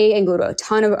day and go to a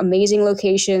ton of amazing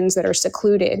locations that are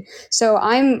secluded. So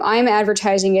I'm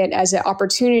advertising it as an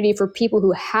opportunity for people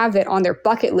who have it on their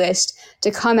bucket list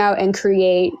to come out and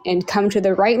create and come to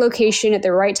the right location at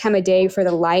the right time of day for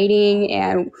the lighting,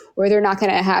 and where they're not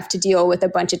going to have to deal with a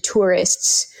bunch of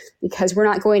tourists, because we're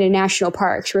not going to national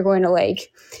parks. We're going to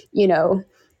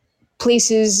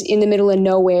places in the middle of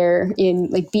nowhere in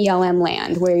like BLM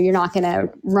land where you're not going to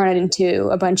run into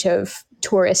a bunch of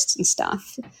tourists and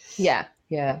stuff. Yeah,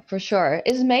 for sure.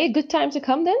 Is May a good time to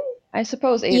come then? I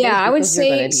suppose it is. Yeah, I would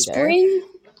say spring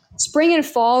and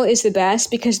fall is the best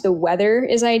because the weather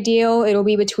is ideal. It'll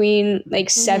be between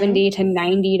 70 to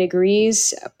 90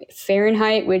 degrees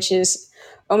Fahrenheit, which is,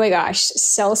 oh my gosh,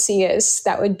 Celsius.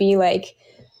 That would be like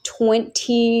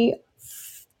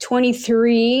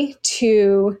 23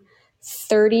 to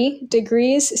 30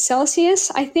 degrees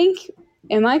Celsius, I think.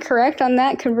 Am I correct on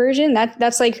that conversion?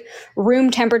 That's like room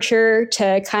temperature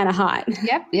to kind of hot.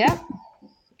 Yep.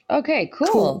 Okay,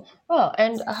 cool. Oh,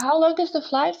 and how long is the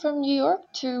flight from New York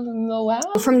to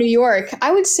Moab? From New York,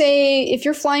 I would say if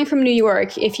you're flying from New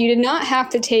York, if you did not have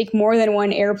to take more than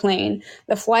one airplane,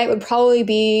 the flight would probably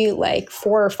be like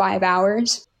 4 or 5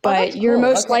 hours. But you're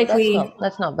most likely...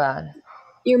 That's not bad.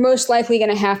 You're most likely going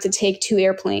to have to take 2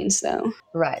 airplanes, though.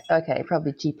 Right. Okay.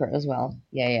 Probably cheaper as well.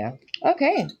 Yeah.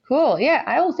 Okay. Cool. Yeah,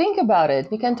 I will think about it.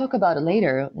 We can talk about it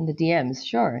later in the DMs.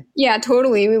 Sure. Yeah,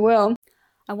 totally. We will.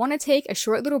 I want to take a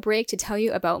short little break to tell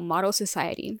you about Model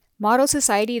Society.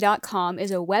 ModelSociety.com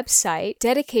is a website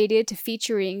dedicated to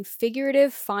featuring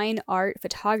figurative fine art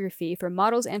photography for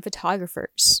models and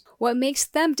photographers. What makes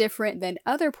them different than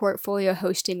other portfolio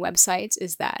hosting websites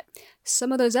is that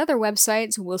some of those other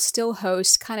websites will still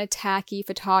host kind of tacky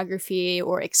photography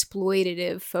or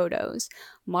exploitative photos.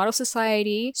 Model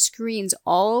Society screens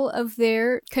all of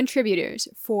their contributors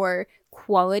for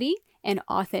quality and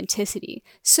authenticity.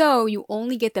 So you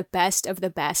only get the best of the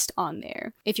best on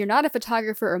there. If you're not a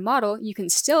photographer or model, you can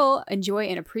still enjoy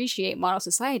and appreciate Model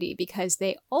Society because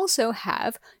they also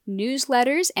have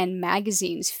newsletters and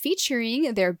magazines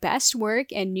featuring their best work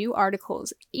and new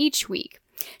articles each week.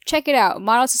 Check it out,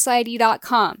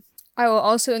 modelsociety.com. I will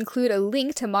also include a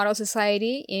link to Model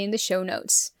Society in the show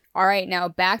notes. All right, now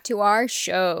back to our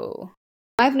show.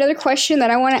 I have another question that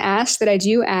I want to ask that I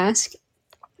do ask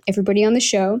everybody on the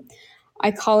show.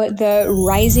 I call it the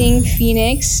rising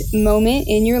phoenix moment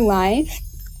in your life.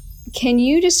 Can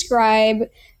you describe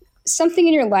something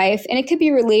in your life, and it could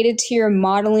be related to your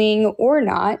modeling or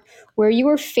not, where you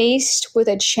were faced with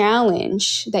a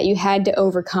challenge that you had to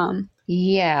overcome?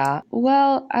 Yeah,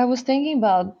 well, I was thinking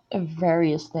about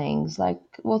various things.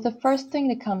 Well, the first thing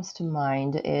that comes to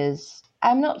mind is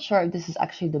I'm not sure if this is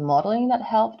actually the modeling that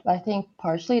helped, but I think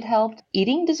partially it helped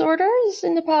eating disorders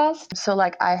in the past. So,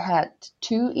 I had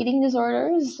two eating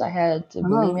disorders. I had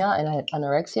bulimia and I had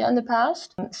anorexia in the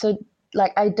past. So,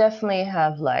 I definitely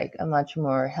have a much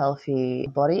more healthy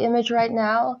body image right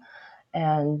now,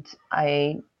 and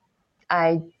I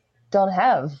I don't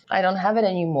have it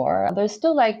anymore. There's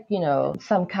still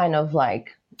some kind of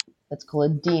let's call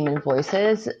it demon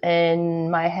voices in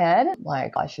my head.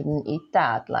 I shouldn't eat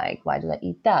that. Why did I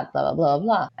eat that? Blah, blah, blah,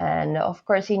 blah. And of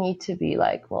course you need to be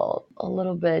a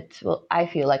little bit, I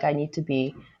feel like I need to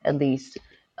be at least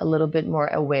a little bit more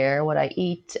aware what I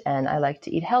eat. And I like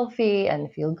to eat healthy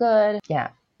and feel good. Yeah,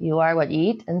 you are what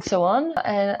you eat and so on.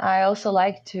 And I also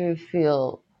like to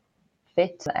feel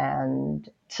fit. And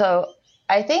so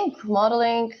I think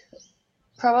modeling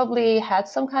probably had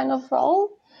some kind of role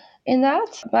in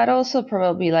that, but also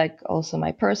probably also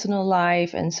my personal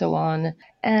life and so on.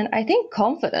 And I think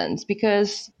confidence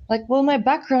because my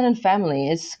background and family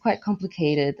is quite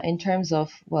complicated in terms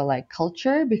of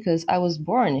culture because I was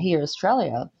born here in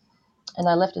Australia and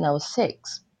I left when I was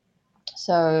 6.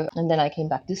 So, and then I came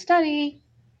back to study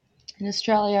in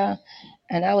Australia.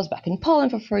 And I was back in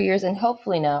Poland for 4 years, and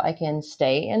hopefully now I can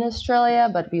stay in Australia,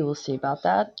 but we will see about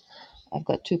that. I've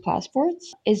got 2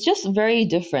 passports. It's just very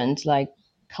different,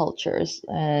 cultures.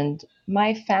 And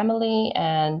my family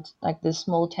and this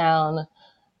small town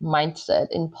mindset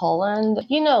in Poland,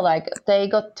 they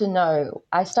got to know,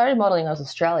 I started modeling in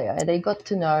Australia, and they got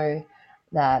to know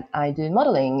that I do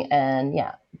modeling and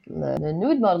the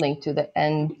nude modeling too.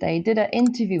 And they did an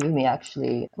interview with me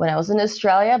actually when I was in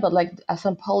Australia, but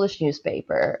some Polish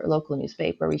newspaper, local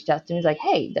newspaper reached out to me, like,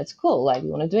 hey, that's cool. We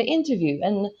want to do an interview.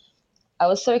 And I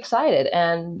was so excited.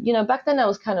 And, back then I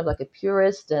was kind of a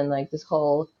purist and this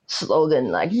whole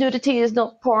slogan, nudity is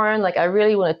not porn. I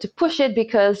really wanted to push it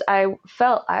because I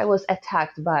felt I was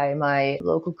attacked by my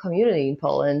local community in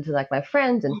Poland, my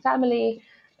friends and family.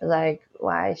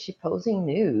 Why is she posing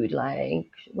nude?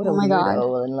 What a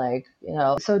weirdo.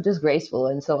 And so disgraceful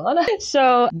and so on.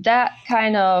 So that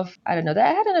kind of, I don't know,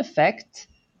 that had an effect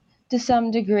to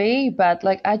some degree, but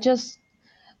I just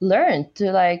learned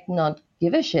to not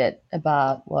give a shit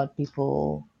about what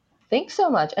people think so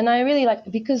much. And I really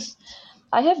because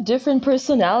I have different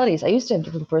personalities. I used to have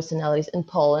different personalities in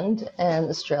Poland and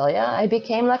Australia. I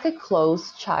became a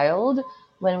closed child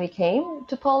when we came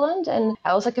to Poland, and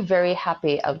I was a very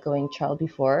happy, outgoing child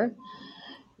before.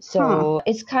 So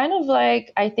it's kind of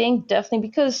I think definitely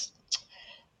because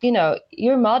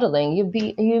you're modeling,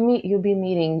 you'll be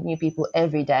meeting new people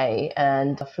every day,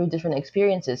 and through different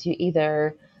experiences, you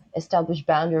either establish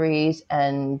boundaries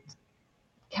and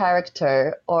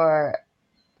character, or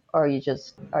you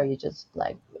just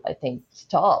I think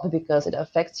stop because it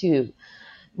affects you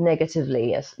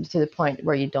negatively to the point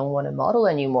where you don't want to model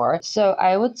anymore. So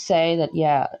I would say that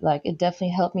it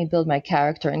definitely helped me build my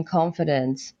character and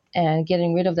confidence and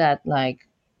getting rid of that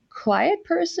quiet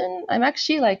person. I'm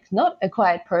actually not a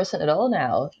quiet person at all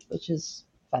now, which is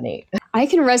funny. I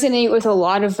can resonate with a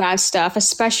lot of that stuff,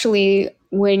 especially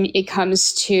when it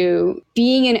comes to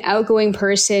being an outgoing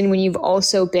person when you've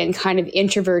also been kind of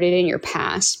introverted in your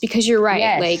past. Because you're right.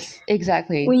 Yes,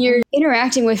 exactly. When you're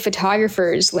interacting with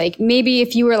photographers, maybe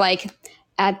if you were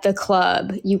at the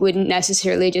club, you wouldn't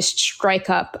necessarily just strike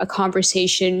up a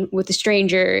conversation with a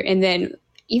stranger. And then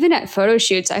even at photo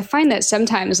shoots, I find that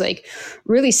sometimes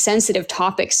really sensitive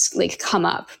topics come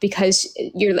up because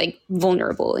you're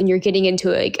vulnerable and you're getting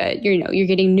into you're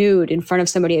getting nude in front of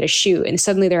somebody at a shoot, and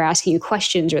suddenly they're asking you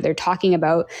questions or they're talking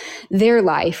about their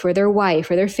life or their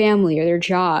wife or their family or their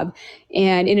job.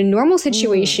 And in a normal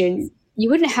situation, you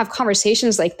wouldn't have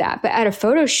conversations like that. But at a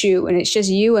photo shoot, when it's just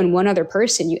you and one other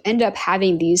person, you end up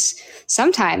having these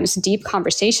sometimes deep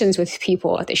conversations with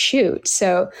people at the shoot.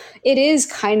 So it is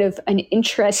kind of an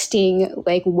interesting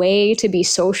like way to be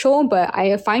social, but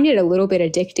I find it a little bit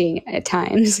addicting at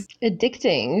times.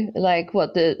 Addicting, like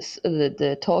what,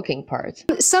 the talking part?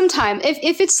 Sometimes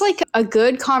if it's like a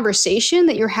good conversation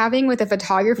that you're having with a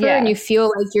photographer and you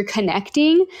feel like you're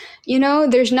connecting,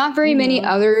 there's not very many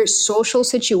other social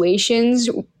situations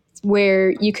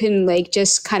where you can like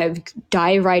just kind of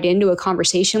dive right into a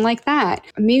conversation like that.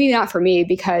 Maybe not for me,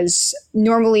 because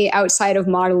normally outside of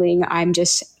modeling, I'm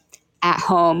just at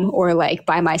home or like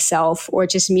by myself or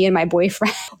just me and my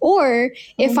boyfriend. Or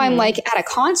if I'm like at a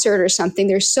concert or something,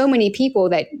 there's so many people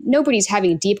that nobody's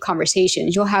having deep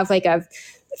conversations. You'll have like a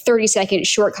 30-second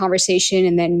short conversation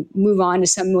and then move on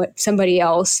to somebody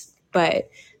else. But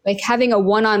like having a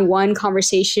one-on-one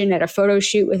conversation at a photo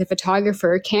shoot with a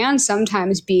photographer can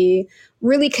sometimes be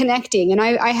really connecting. And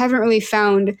I haven't really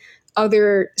found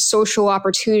other social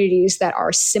opportunities that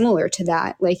are similar to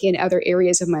that, like in other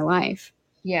areas of my life.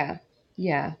 Yeah.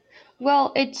 Yeah.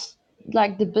 Well, it's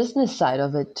like the business side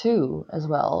of it too, as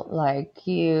well.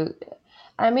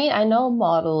 I know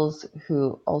models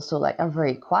who also like are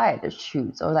very quiet at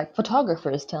shoots, or like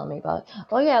photographers tell me about,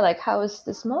 oh yeah, like how is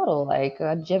this model? Like,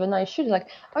 did you have a nice shoot? Like,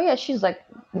 oh yeah, she's like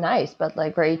nice, but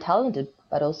like very talented,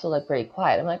 but also like very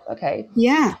quiet. I'm like, okay.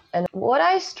 Yeah. And what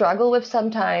I struggle with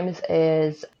sometimes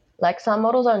is like some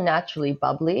models are naturally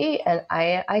bubbly, and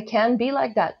I can be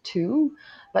like that too.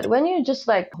 But when you're just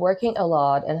like working a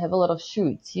lot and have a lot of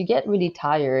shoots, you get really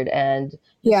tired and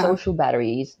your social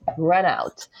batteries run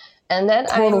out. And then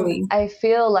Totally. I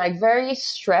feel like very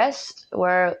stressed,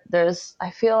 where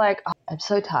I feel like, oh, I'm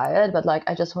so tired, but like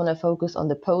I just want to focus on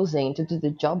the posing to do the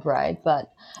job right.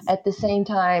 But at the same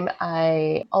time,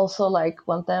 I also like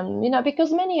want them,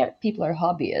 because many people are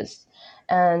hobbyists.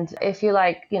 And if you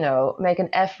like, make an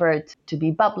effort to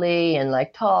be bubbly and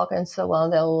like talk and so on,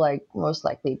 they'll like most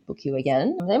likely book you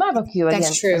again. They might book you again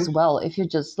as well if you're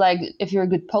just like, if you're a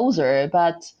good poser.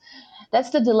 But that's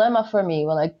the dilemma for me.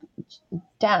 Well, like,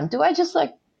 damn, do I just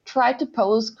like try to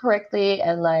pose correctly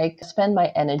and like spend my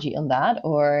energy on that?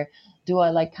 Or do I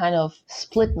like kind of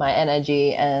split my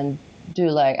energy and do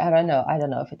like, I don't know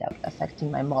if it's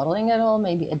affecting my modeling at all.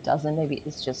 Maybe it doesn't. Maybe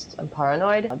it's just I'm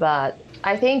paranoid. But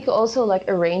I think also like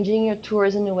arranging your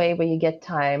tours in a way where you get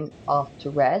time off to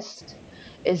rest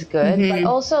is good. But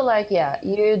also like, yeah,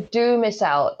 you do miss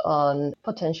out on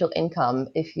potential income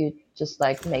if you just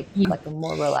like make like a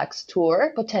more relaxed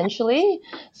tour potentially.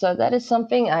 So that is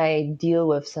something I deal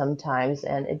with sometimes,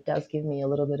 and it does give me a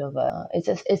little bit of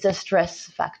it's a stress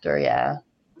factor. Yeah.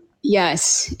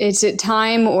 Yes, it's a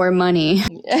time or money.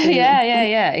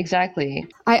 Yeah, exactly.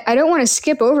 I don't want to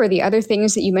skip over the other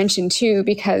things that you mentioned too,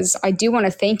 because I do want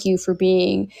to thank you for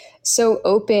being so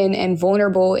open and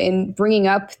vulnerable in bringing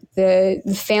up the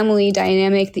family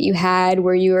dynamic that you had,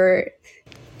 where you were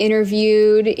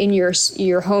interviewed in your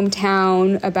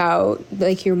hometown about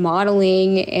like your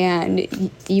modeling, and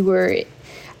you were,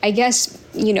 I guess,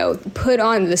 put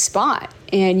on the spot,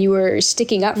 and you were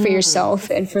sticking up for yourself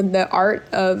and for the art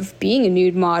of being a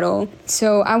nude model.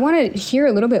 So I want to hear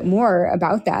a little bit more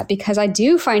about that, because I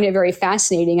do find it very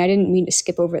fascinating. I didn't mean to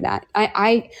skip over that.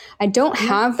 I don't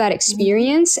have that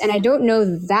experience, and I don't know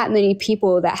that many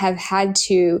people that have had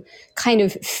to kind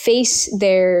of face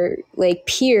their like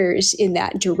peers in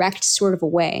that direct sort of a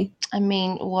way. I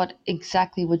mean, what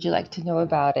exactly would you like to know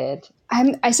about it?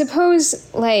 I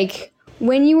suppose, like,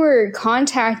 when you were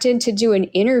contacted to do an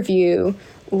interview,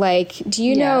 like, do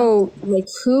you know like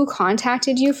who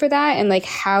contacted you for that, and like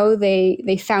how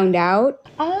they found out?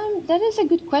 That is a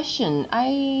good question.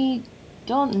 I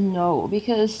don't know,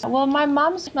 because well, my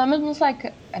mom's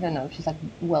like, I don't know, she's like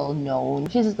well known.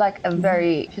 She's like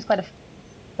she's quite a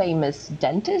famous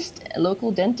dentist, a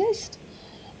local dentist.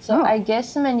 So I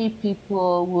guess many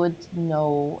people would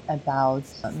know about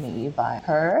me by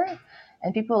her.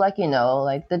 And people like,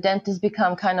 like the dentists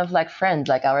become kind of like friends,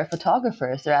 like our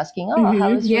photographers. They're asking, oh,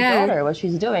 how is your daughter, what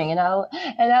she's doing? And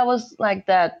I was like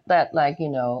that like,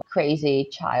 crazy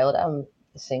child. I'm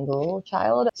a single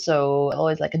child. So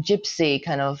always like a gypsy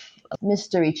kind of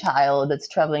mystery child that's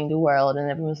traveling the world.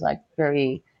 And everyone's like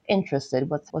very interested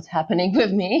what's happening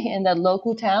with me in that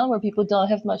local town where people don't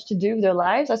have much to do with their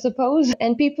lives, I suppose.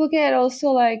 And people get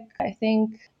also like, I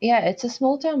think, yeah, it's a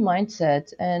small town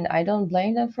mindset, and I don't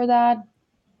blame them for that.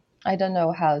 I don't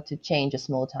know how to change a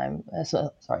small town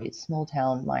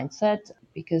mindset,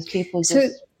 because people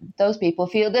just those people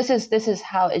feel this is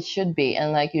how it should be,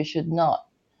 and like you should not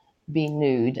be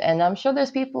nude. And I'm sure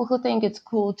there's people who think it's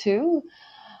cool too.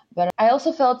 But I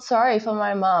also felt sorry for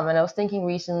my mom, and I was thinking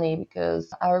recently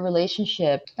because our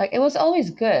relationship, like, it was always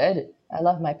good. I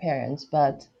love my parents,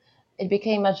 but it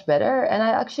became much better, and I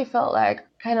actually felt like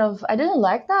kind of I didn't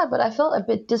like that, but I felt a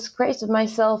bit disgraced with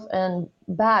myself and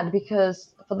bad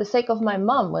because for the sake of my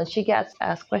mom, when she gets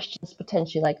asked questions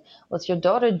potentially like, "What's your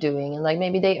daughter doing?" and like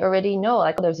maybe they already know,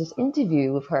 like, oh, there's this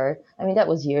interview with her. I mean, that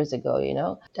was years ago, you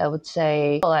know. I would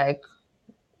say like,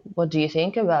 what do you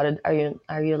think about it?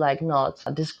 Are you like not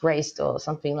disgraced or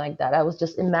something like that? I was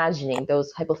just imagining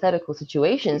those hypothetical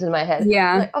situations in my head.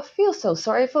 Yeah. Like, I feel so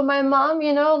sorry for my mom,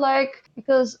 you know, like,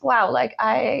 because wow, like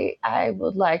I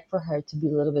would like for her to be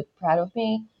a little bit proud of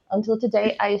me. Until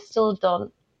today, I still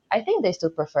don't. I think they still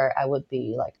prefer I would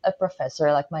be like a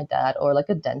professor like my dad or like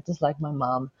a dentist like my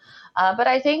mom. But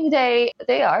I think they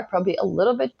are probably a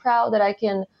little bit proud that I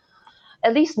can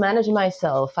at least manage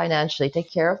myself financially,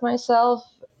 take care of myself.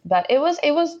 But it was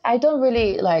I don't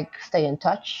really like stay in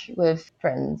touch with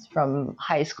friends from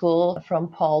high school from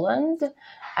Poland.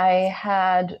 I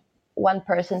had one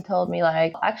person told me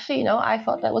like, actually, I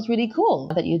thought that was really cool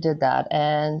that you did that.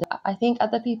 And I think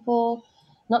other people,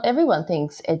 not everyone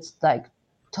thinks it's like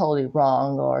totally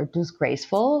wrong or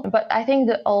disgraceful. But I think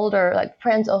the older like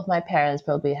friends of my parents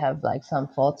probably have like some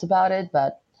thoughts about it,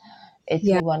 but it's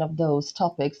Yeah. maybe one of those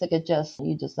topics like you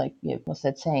just like, what's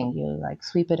that saying, you like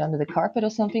sweep it under the carpet or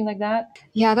something like that.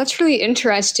 Yeah, that's really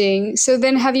interesting. So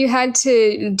then have you had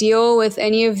to deal with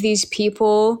any of these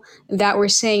people that were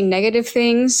saying negative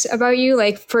things about you?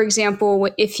 Like, for example,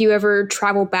 if you ever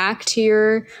travel back to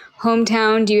your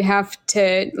hometown, do you have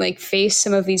to like face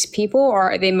some of these people,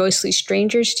 or are they mostly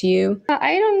strangers to you?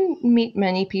 I don't meet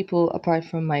many people apart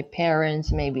from my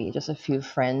parents, maybe just a few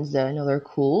friends that I know they're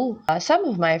cool. Some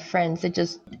of my friends,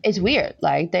 it's weird.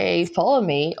 Like, they follow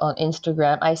me on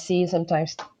Instagram. I see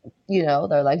sometimes,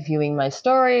 they're like viewing my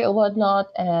story or whatnot,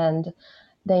 and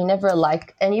they never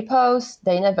like any post.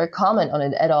 They never comment on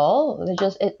it at all. They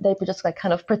just like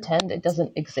kind of pretend it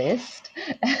doesn't exist,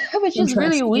 which is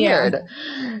really Interesting. Yeah. weird.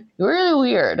 Really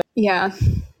weird. Yeah. I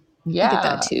get that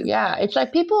Yeah, too. yeah. It's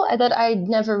like people that I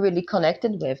never really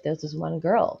connected with. There's this one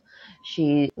girl.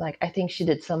 She, like, I think she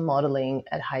did some modeling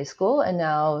at high school, and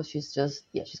now she's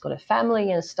got a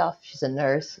family and stuff. She's a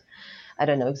nurse. I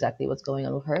don't know exactly what's going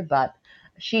on with her, but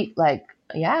she, like,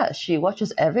 yeah, she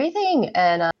watches everything.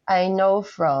 And I know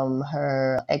from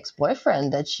her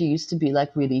ex-boyfriend that she used to be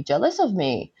like really jealous of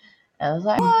me. And I was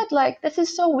like, what? Like, this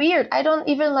is so weird. I don't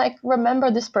even like remember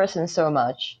this person so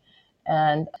much.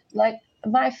 And like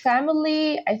my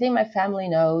family, I think my family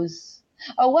knows.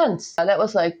 Oh, once, that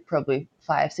was like probably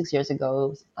 5, 6 years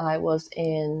ago. Was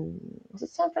it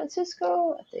San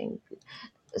Francisco? I think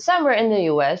somewhere in the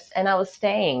US, and I was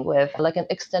staying with like an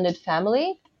extended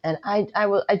family. And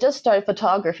I just started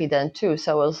photography then too,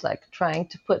 so I was like trying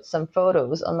to put some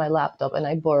photos on my laptop, and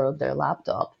I borrowed their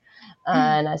laptop,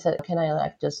 and I said, can I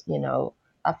like just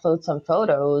upload some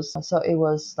photos? So it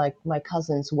was like my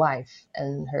cousin's wife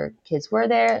and her kids were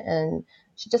there, and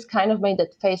she just kind of made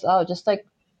that face, oh, just like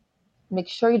make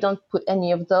sure you don't put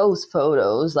any of those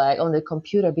photos like on the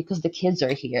computer because the kids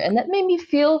are here. And that made me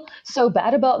feel so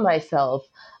bad about myself.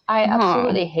 I Oh,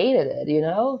 absolutely hated it.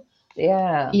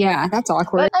 Yeah. yeah, that's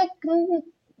awkward.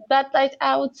 But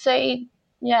I would say,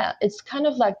 yeah, it's kind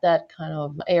of like that kind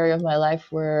of area of my life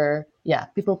where, yeah,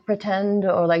 people pretend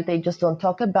or like they just don't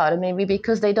talk about it, maybe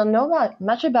because they don't know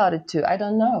much about it too. I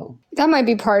don't know. That might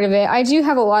be part of it. I do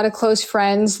have a lot of close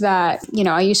friends that,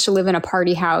 I used to live in a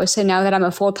party house, and now that I'm a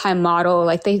full-time model,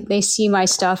 like they see my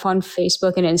stuff on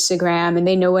Facebook and Instagram and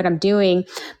they know what I'm doing.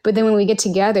 But then when we get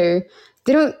together,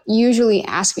 they don't usually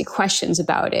ask me questions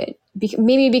about it.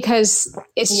 Maybe because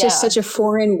it's just Yeah. such a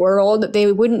foreign world. They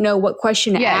wouldn't know what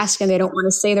question to ask, and Yes. they don't want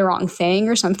to say the wrong thing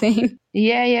or something.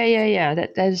 Yeah, yeah, yeah, yeah.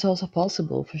 That is also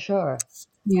possible for sure.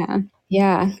 Yeah.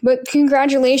 Yeah. But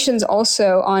congratulations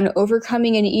also on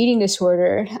overcoming an eating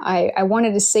disorder. I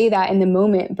wanted to say that in the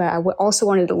moment, but also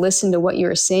wanted to listen to what you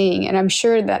were saying. And I'm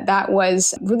sure that that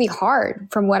was really hard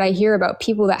from what I hear about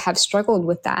people that have struggled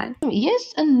with that.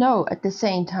 Yes and no at the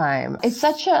same time. It's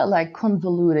such a like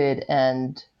convoluted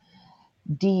and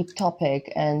deep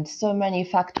topic, and so many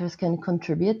factors can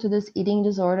contribute to this eating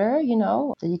disorder,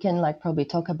 that you can like probably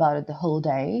talk about it the whole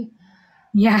day.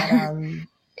 But Yeah.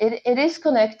 it is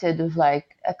connected with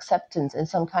like acceptance and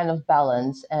some kind of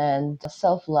balance and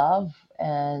self-love,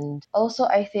 and also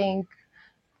I think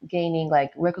gaining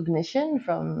like recognition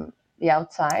from the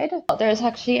outside. There's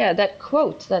actually, yeah, that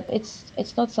quote that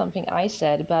it's not something I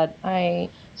said, but I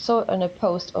saw on a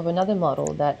post of another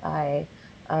model that I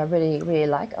really really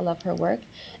like. I love her work,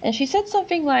 and she said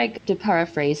something like, to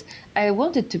paraphrase, "I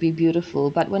wanted to be beautiful,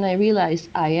 but when I realized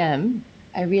I am."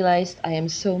 I realized I am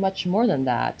so much more than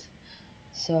that.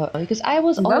 So, because I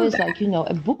was Love always that. like,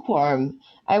 a bookworm.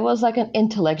 I was like an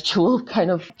intellectual kind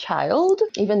of child.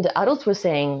 Even the adults were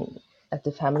saying at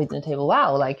the family dinner table,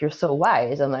 wow, like you're so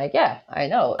wise. I'm like, yeah, I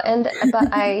know.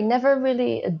 But I never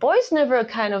really, boys never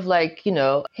kind of like,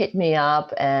 hit me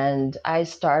up. And I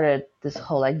started this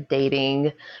whole like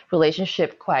dating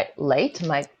relationship quite late.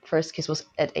 My first kiss was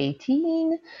at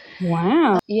 18.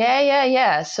 Wow.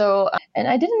 Yeah. So, and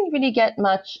I didn't really get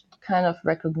much kind of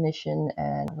recognition,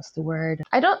 and what's the word?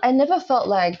 I never felt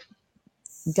like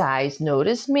guys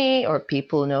noticed me or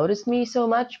people noticed me so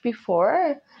much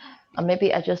before.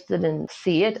 Maybe I just didn't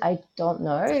see it. I don't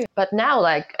know. But now,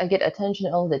 like, I get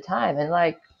attention all the time, and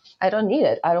like, I don't need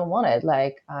it. I don't want it.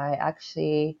 Like, I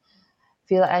actually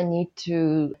feel I need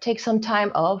to take some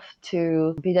time off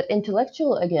to be that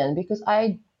intellectual again, because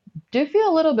I do feel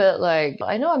a little bit like,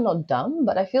 I know I'm not dumb,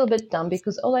 but I feel a bit dumb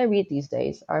because all I read these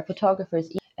days are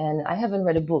photographers, and I haven't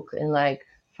read a book in like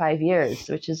 5 years,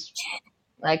 which is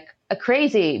like a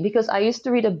crazy, because I used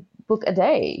to read a book a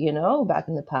day, back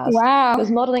in the past, Wow.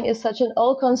 because modeling is such an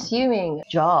all-consuming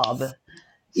job.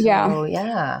 Yeah. So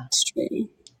yeah. It's true.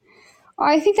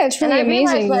 I think that's And really I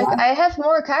realized amazing. like Yeah. I have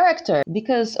more character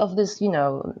because of this,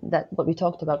 that what we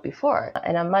talked about before,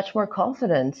 and I'm much more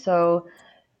confident. So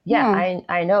yeah, Yeah.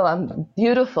 I know I'm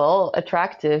beautiful,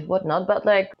 attractive, whatnot, but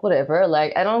like whatever,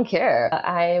 like I don't care.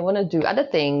 I want to do other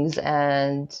things,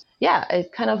 and yeah,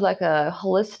 it's kind of like a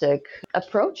holistic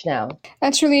approach now,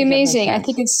 That's really if that makes amazing.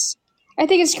 sense. I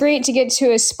think it's great to get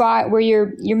to a spot where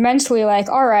you're mentally like,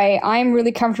 all right, I'm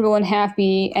really comfortable and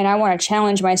happy and I want to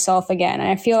challenge myself again. And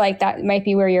I feel like that might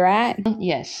be where you're at.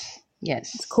 Yes, It's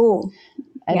yes. cool.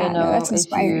 I Yeah, don't no, know that's if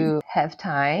inspiring. you have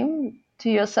time to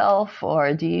yourself,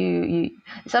 or do you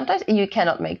sometimes you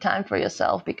cannot make time for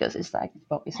yourself because it's like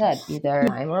what we said, either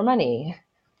time or money.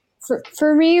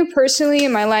 For me personally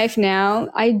in my life now,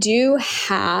 I do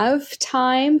have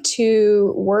time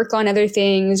to work on other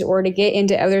things or to get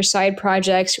into other side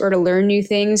projects or to learn new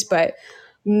things. But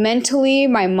mentally,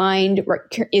 my mind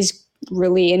is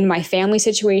really in my family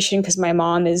situation because my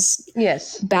mom is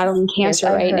Yes. battling Yes, cancer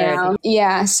I right heard. now.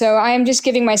 Yeah. So I am just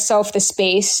giving myself the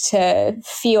space to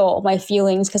feel my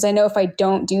feelings because I know if I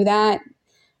don't do that,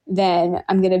 then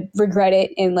I'm going to regret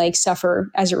it and like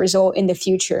suffer as a result in the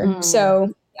future.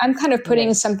 So I'm kind of putting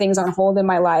Yes. some things on hold in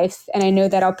my life and I know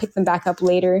that I'll pick them back up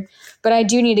later, but I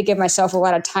do need to give myself a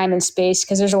lot of time and space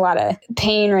because there's a lot of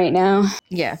pain right now.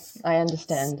 Yeah, I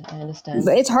understand.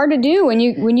 But it's hard to do when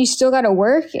you still got to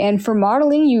work, and for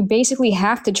modeling you basically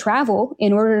have to travel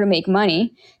in order to make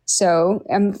money. So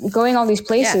I'm going all these Yeah,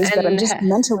 places, but I'm and just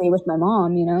mentally with my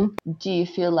mom. do you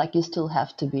feel like you still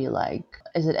have to be like,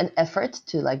 is it an effort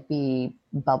to like be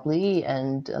bubbly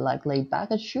and like laid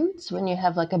back at shoots when you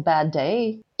have like a bad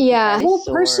day, Yeah. Well,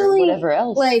 or personally, whatever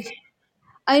else? like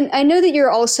I know that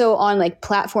you're also on like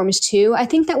platforms too. I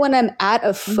think that when I'm at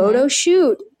a photo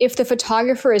shoot, if the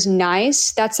photographer is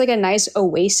nice, that's like a nice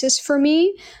oasis for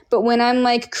me. But when I'm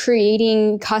like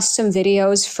creating custom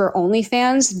videos for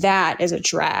OnlyFans, that is a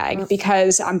drag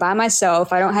because I'm by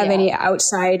myself. I don't have any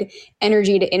outside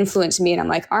energy to influence me. And I'm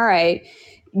like, all right,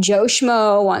 Joe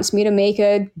Schmo wants me to make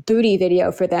a booty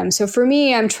video for them. So for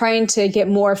me, I'm trying to get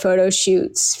more photo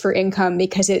shoots for income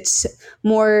because it's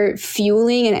more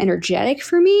fueling and energetic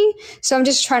for me. So I'm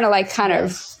just trying to like kind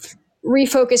of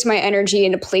refocus my energy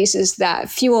into places that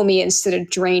fuel me instead of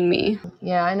drain me.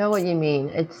 Yeah, I know what you mean.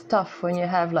 It's tough when you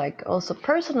have like also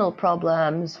personal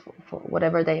problems, for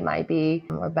whatever they might be,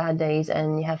 or bad days,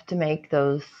 and you have to make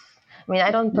those. I mean,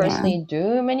 I don't Yeah. personally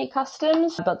do many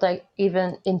customs, but like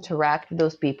even interact with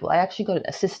those people. I actually got an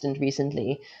assistant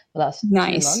recently, the last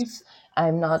Nice. 2 months.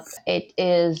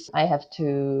 I have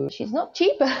to, she's not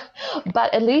cheap,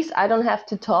 but at least I don't have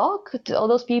to talk to all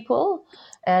those people.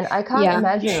 And I can't Yeah.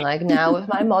 imagine like now with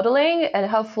my modeling and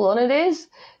how full on it is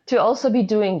to also be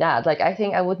doing that. Like, I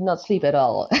think I would not sleep at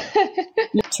all.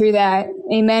 True that.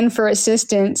 Amen for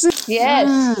assistance.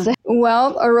 Yes.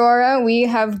 Well, Aurora, we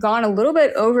have gone a little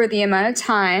bit over the amount of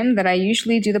time that I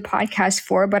usually do the podcast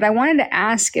for, but I wanted to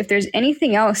ask if there's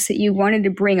anything else that you wanted to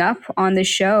bring up on the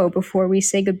show before we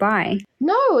say goodbye.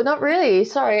 No, not really.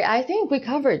 Sorry. I think we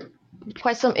covered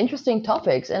quite some interesting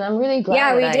topics, and I'm really glad Yeah,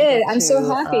 that we I did. get I'm so to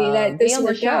happy that be this on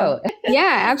the worked out. show.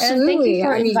 Yeah, And thank you absolutely.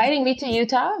 for I mean, inviting me to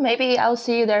Utah. Maybe I'll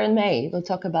see you there in May. We'll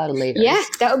talk about it later. yeah,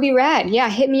 that would be rad. Yeah,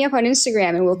 hit me up on Instagram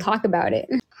and we'll talk about it.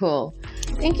 Cool.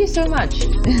 Thank you so much.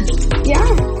 Yeah,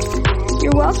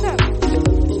 you're welcome.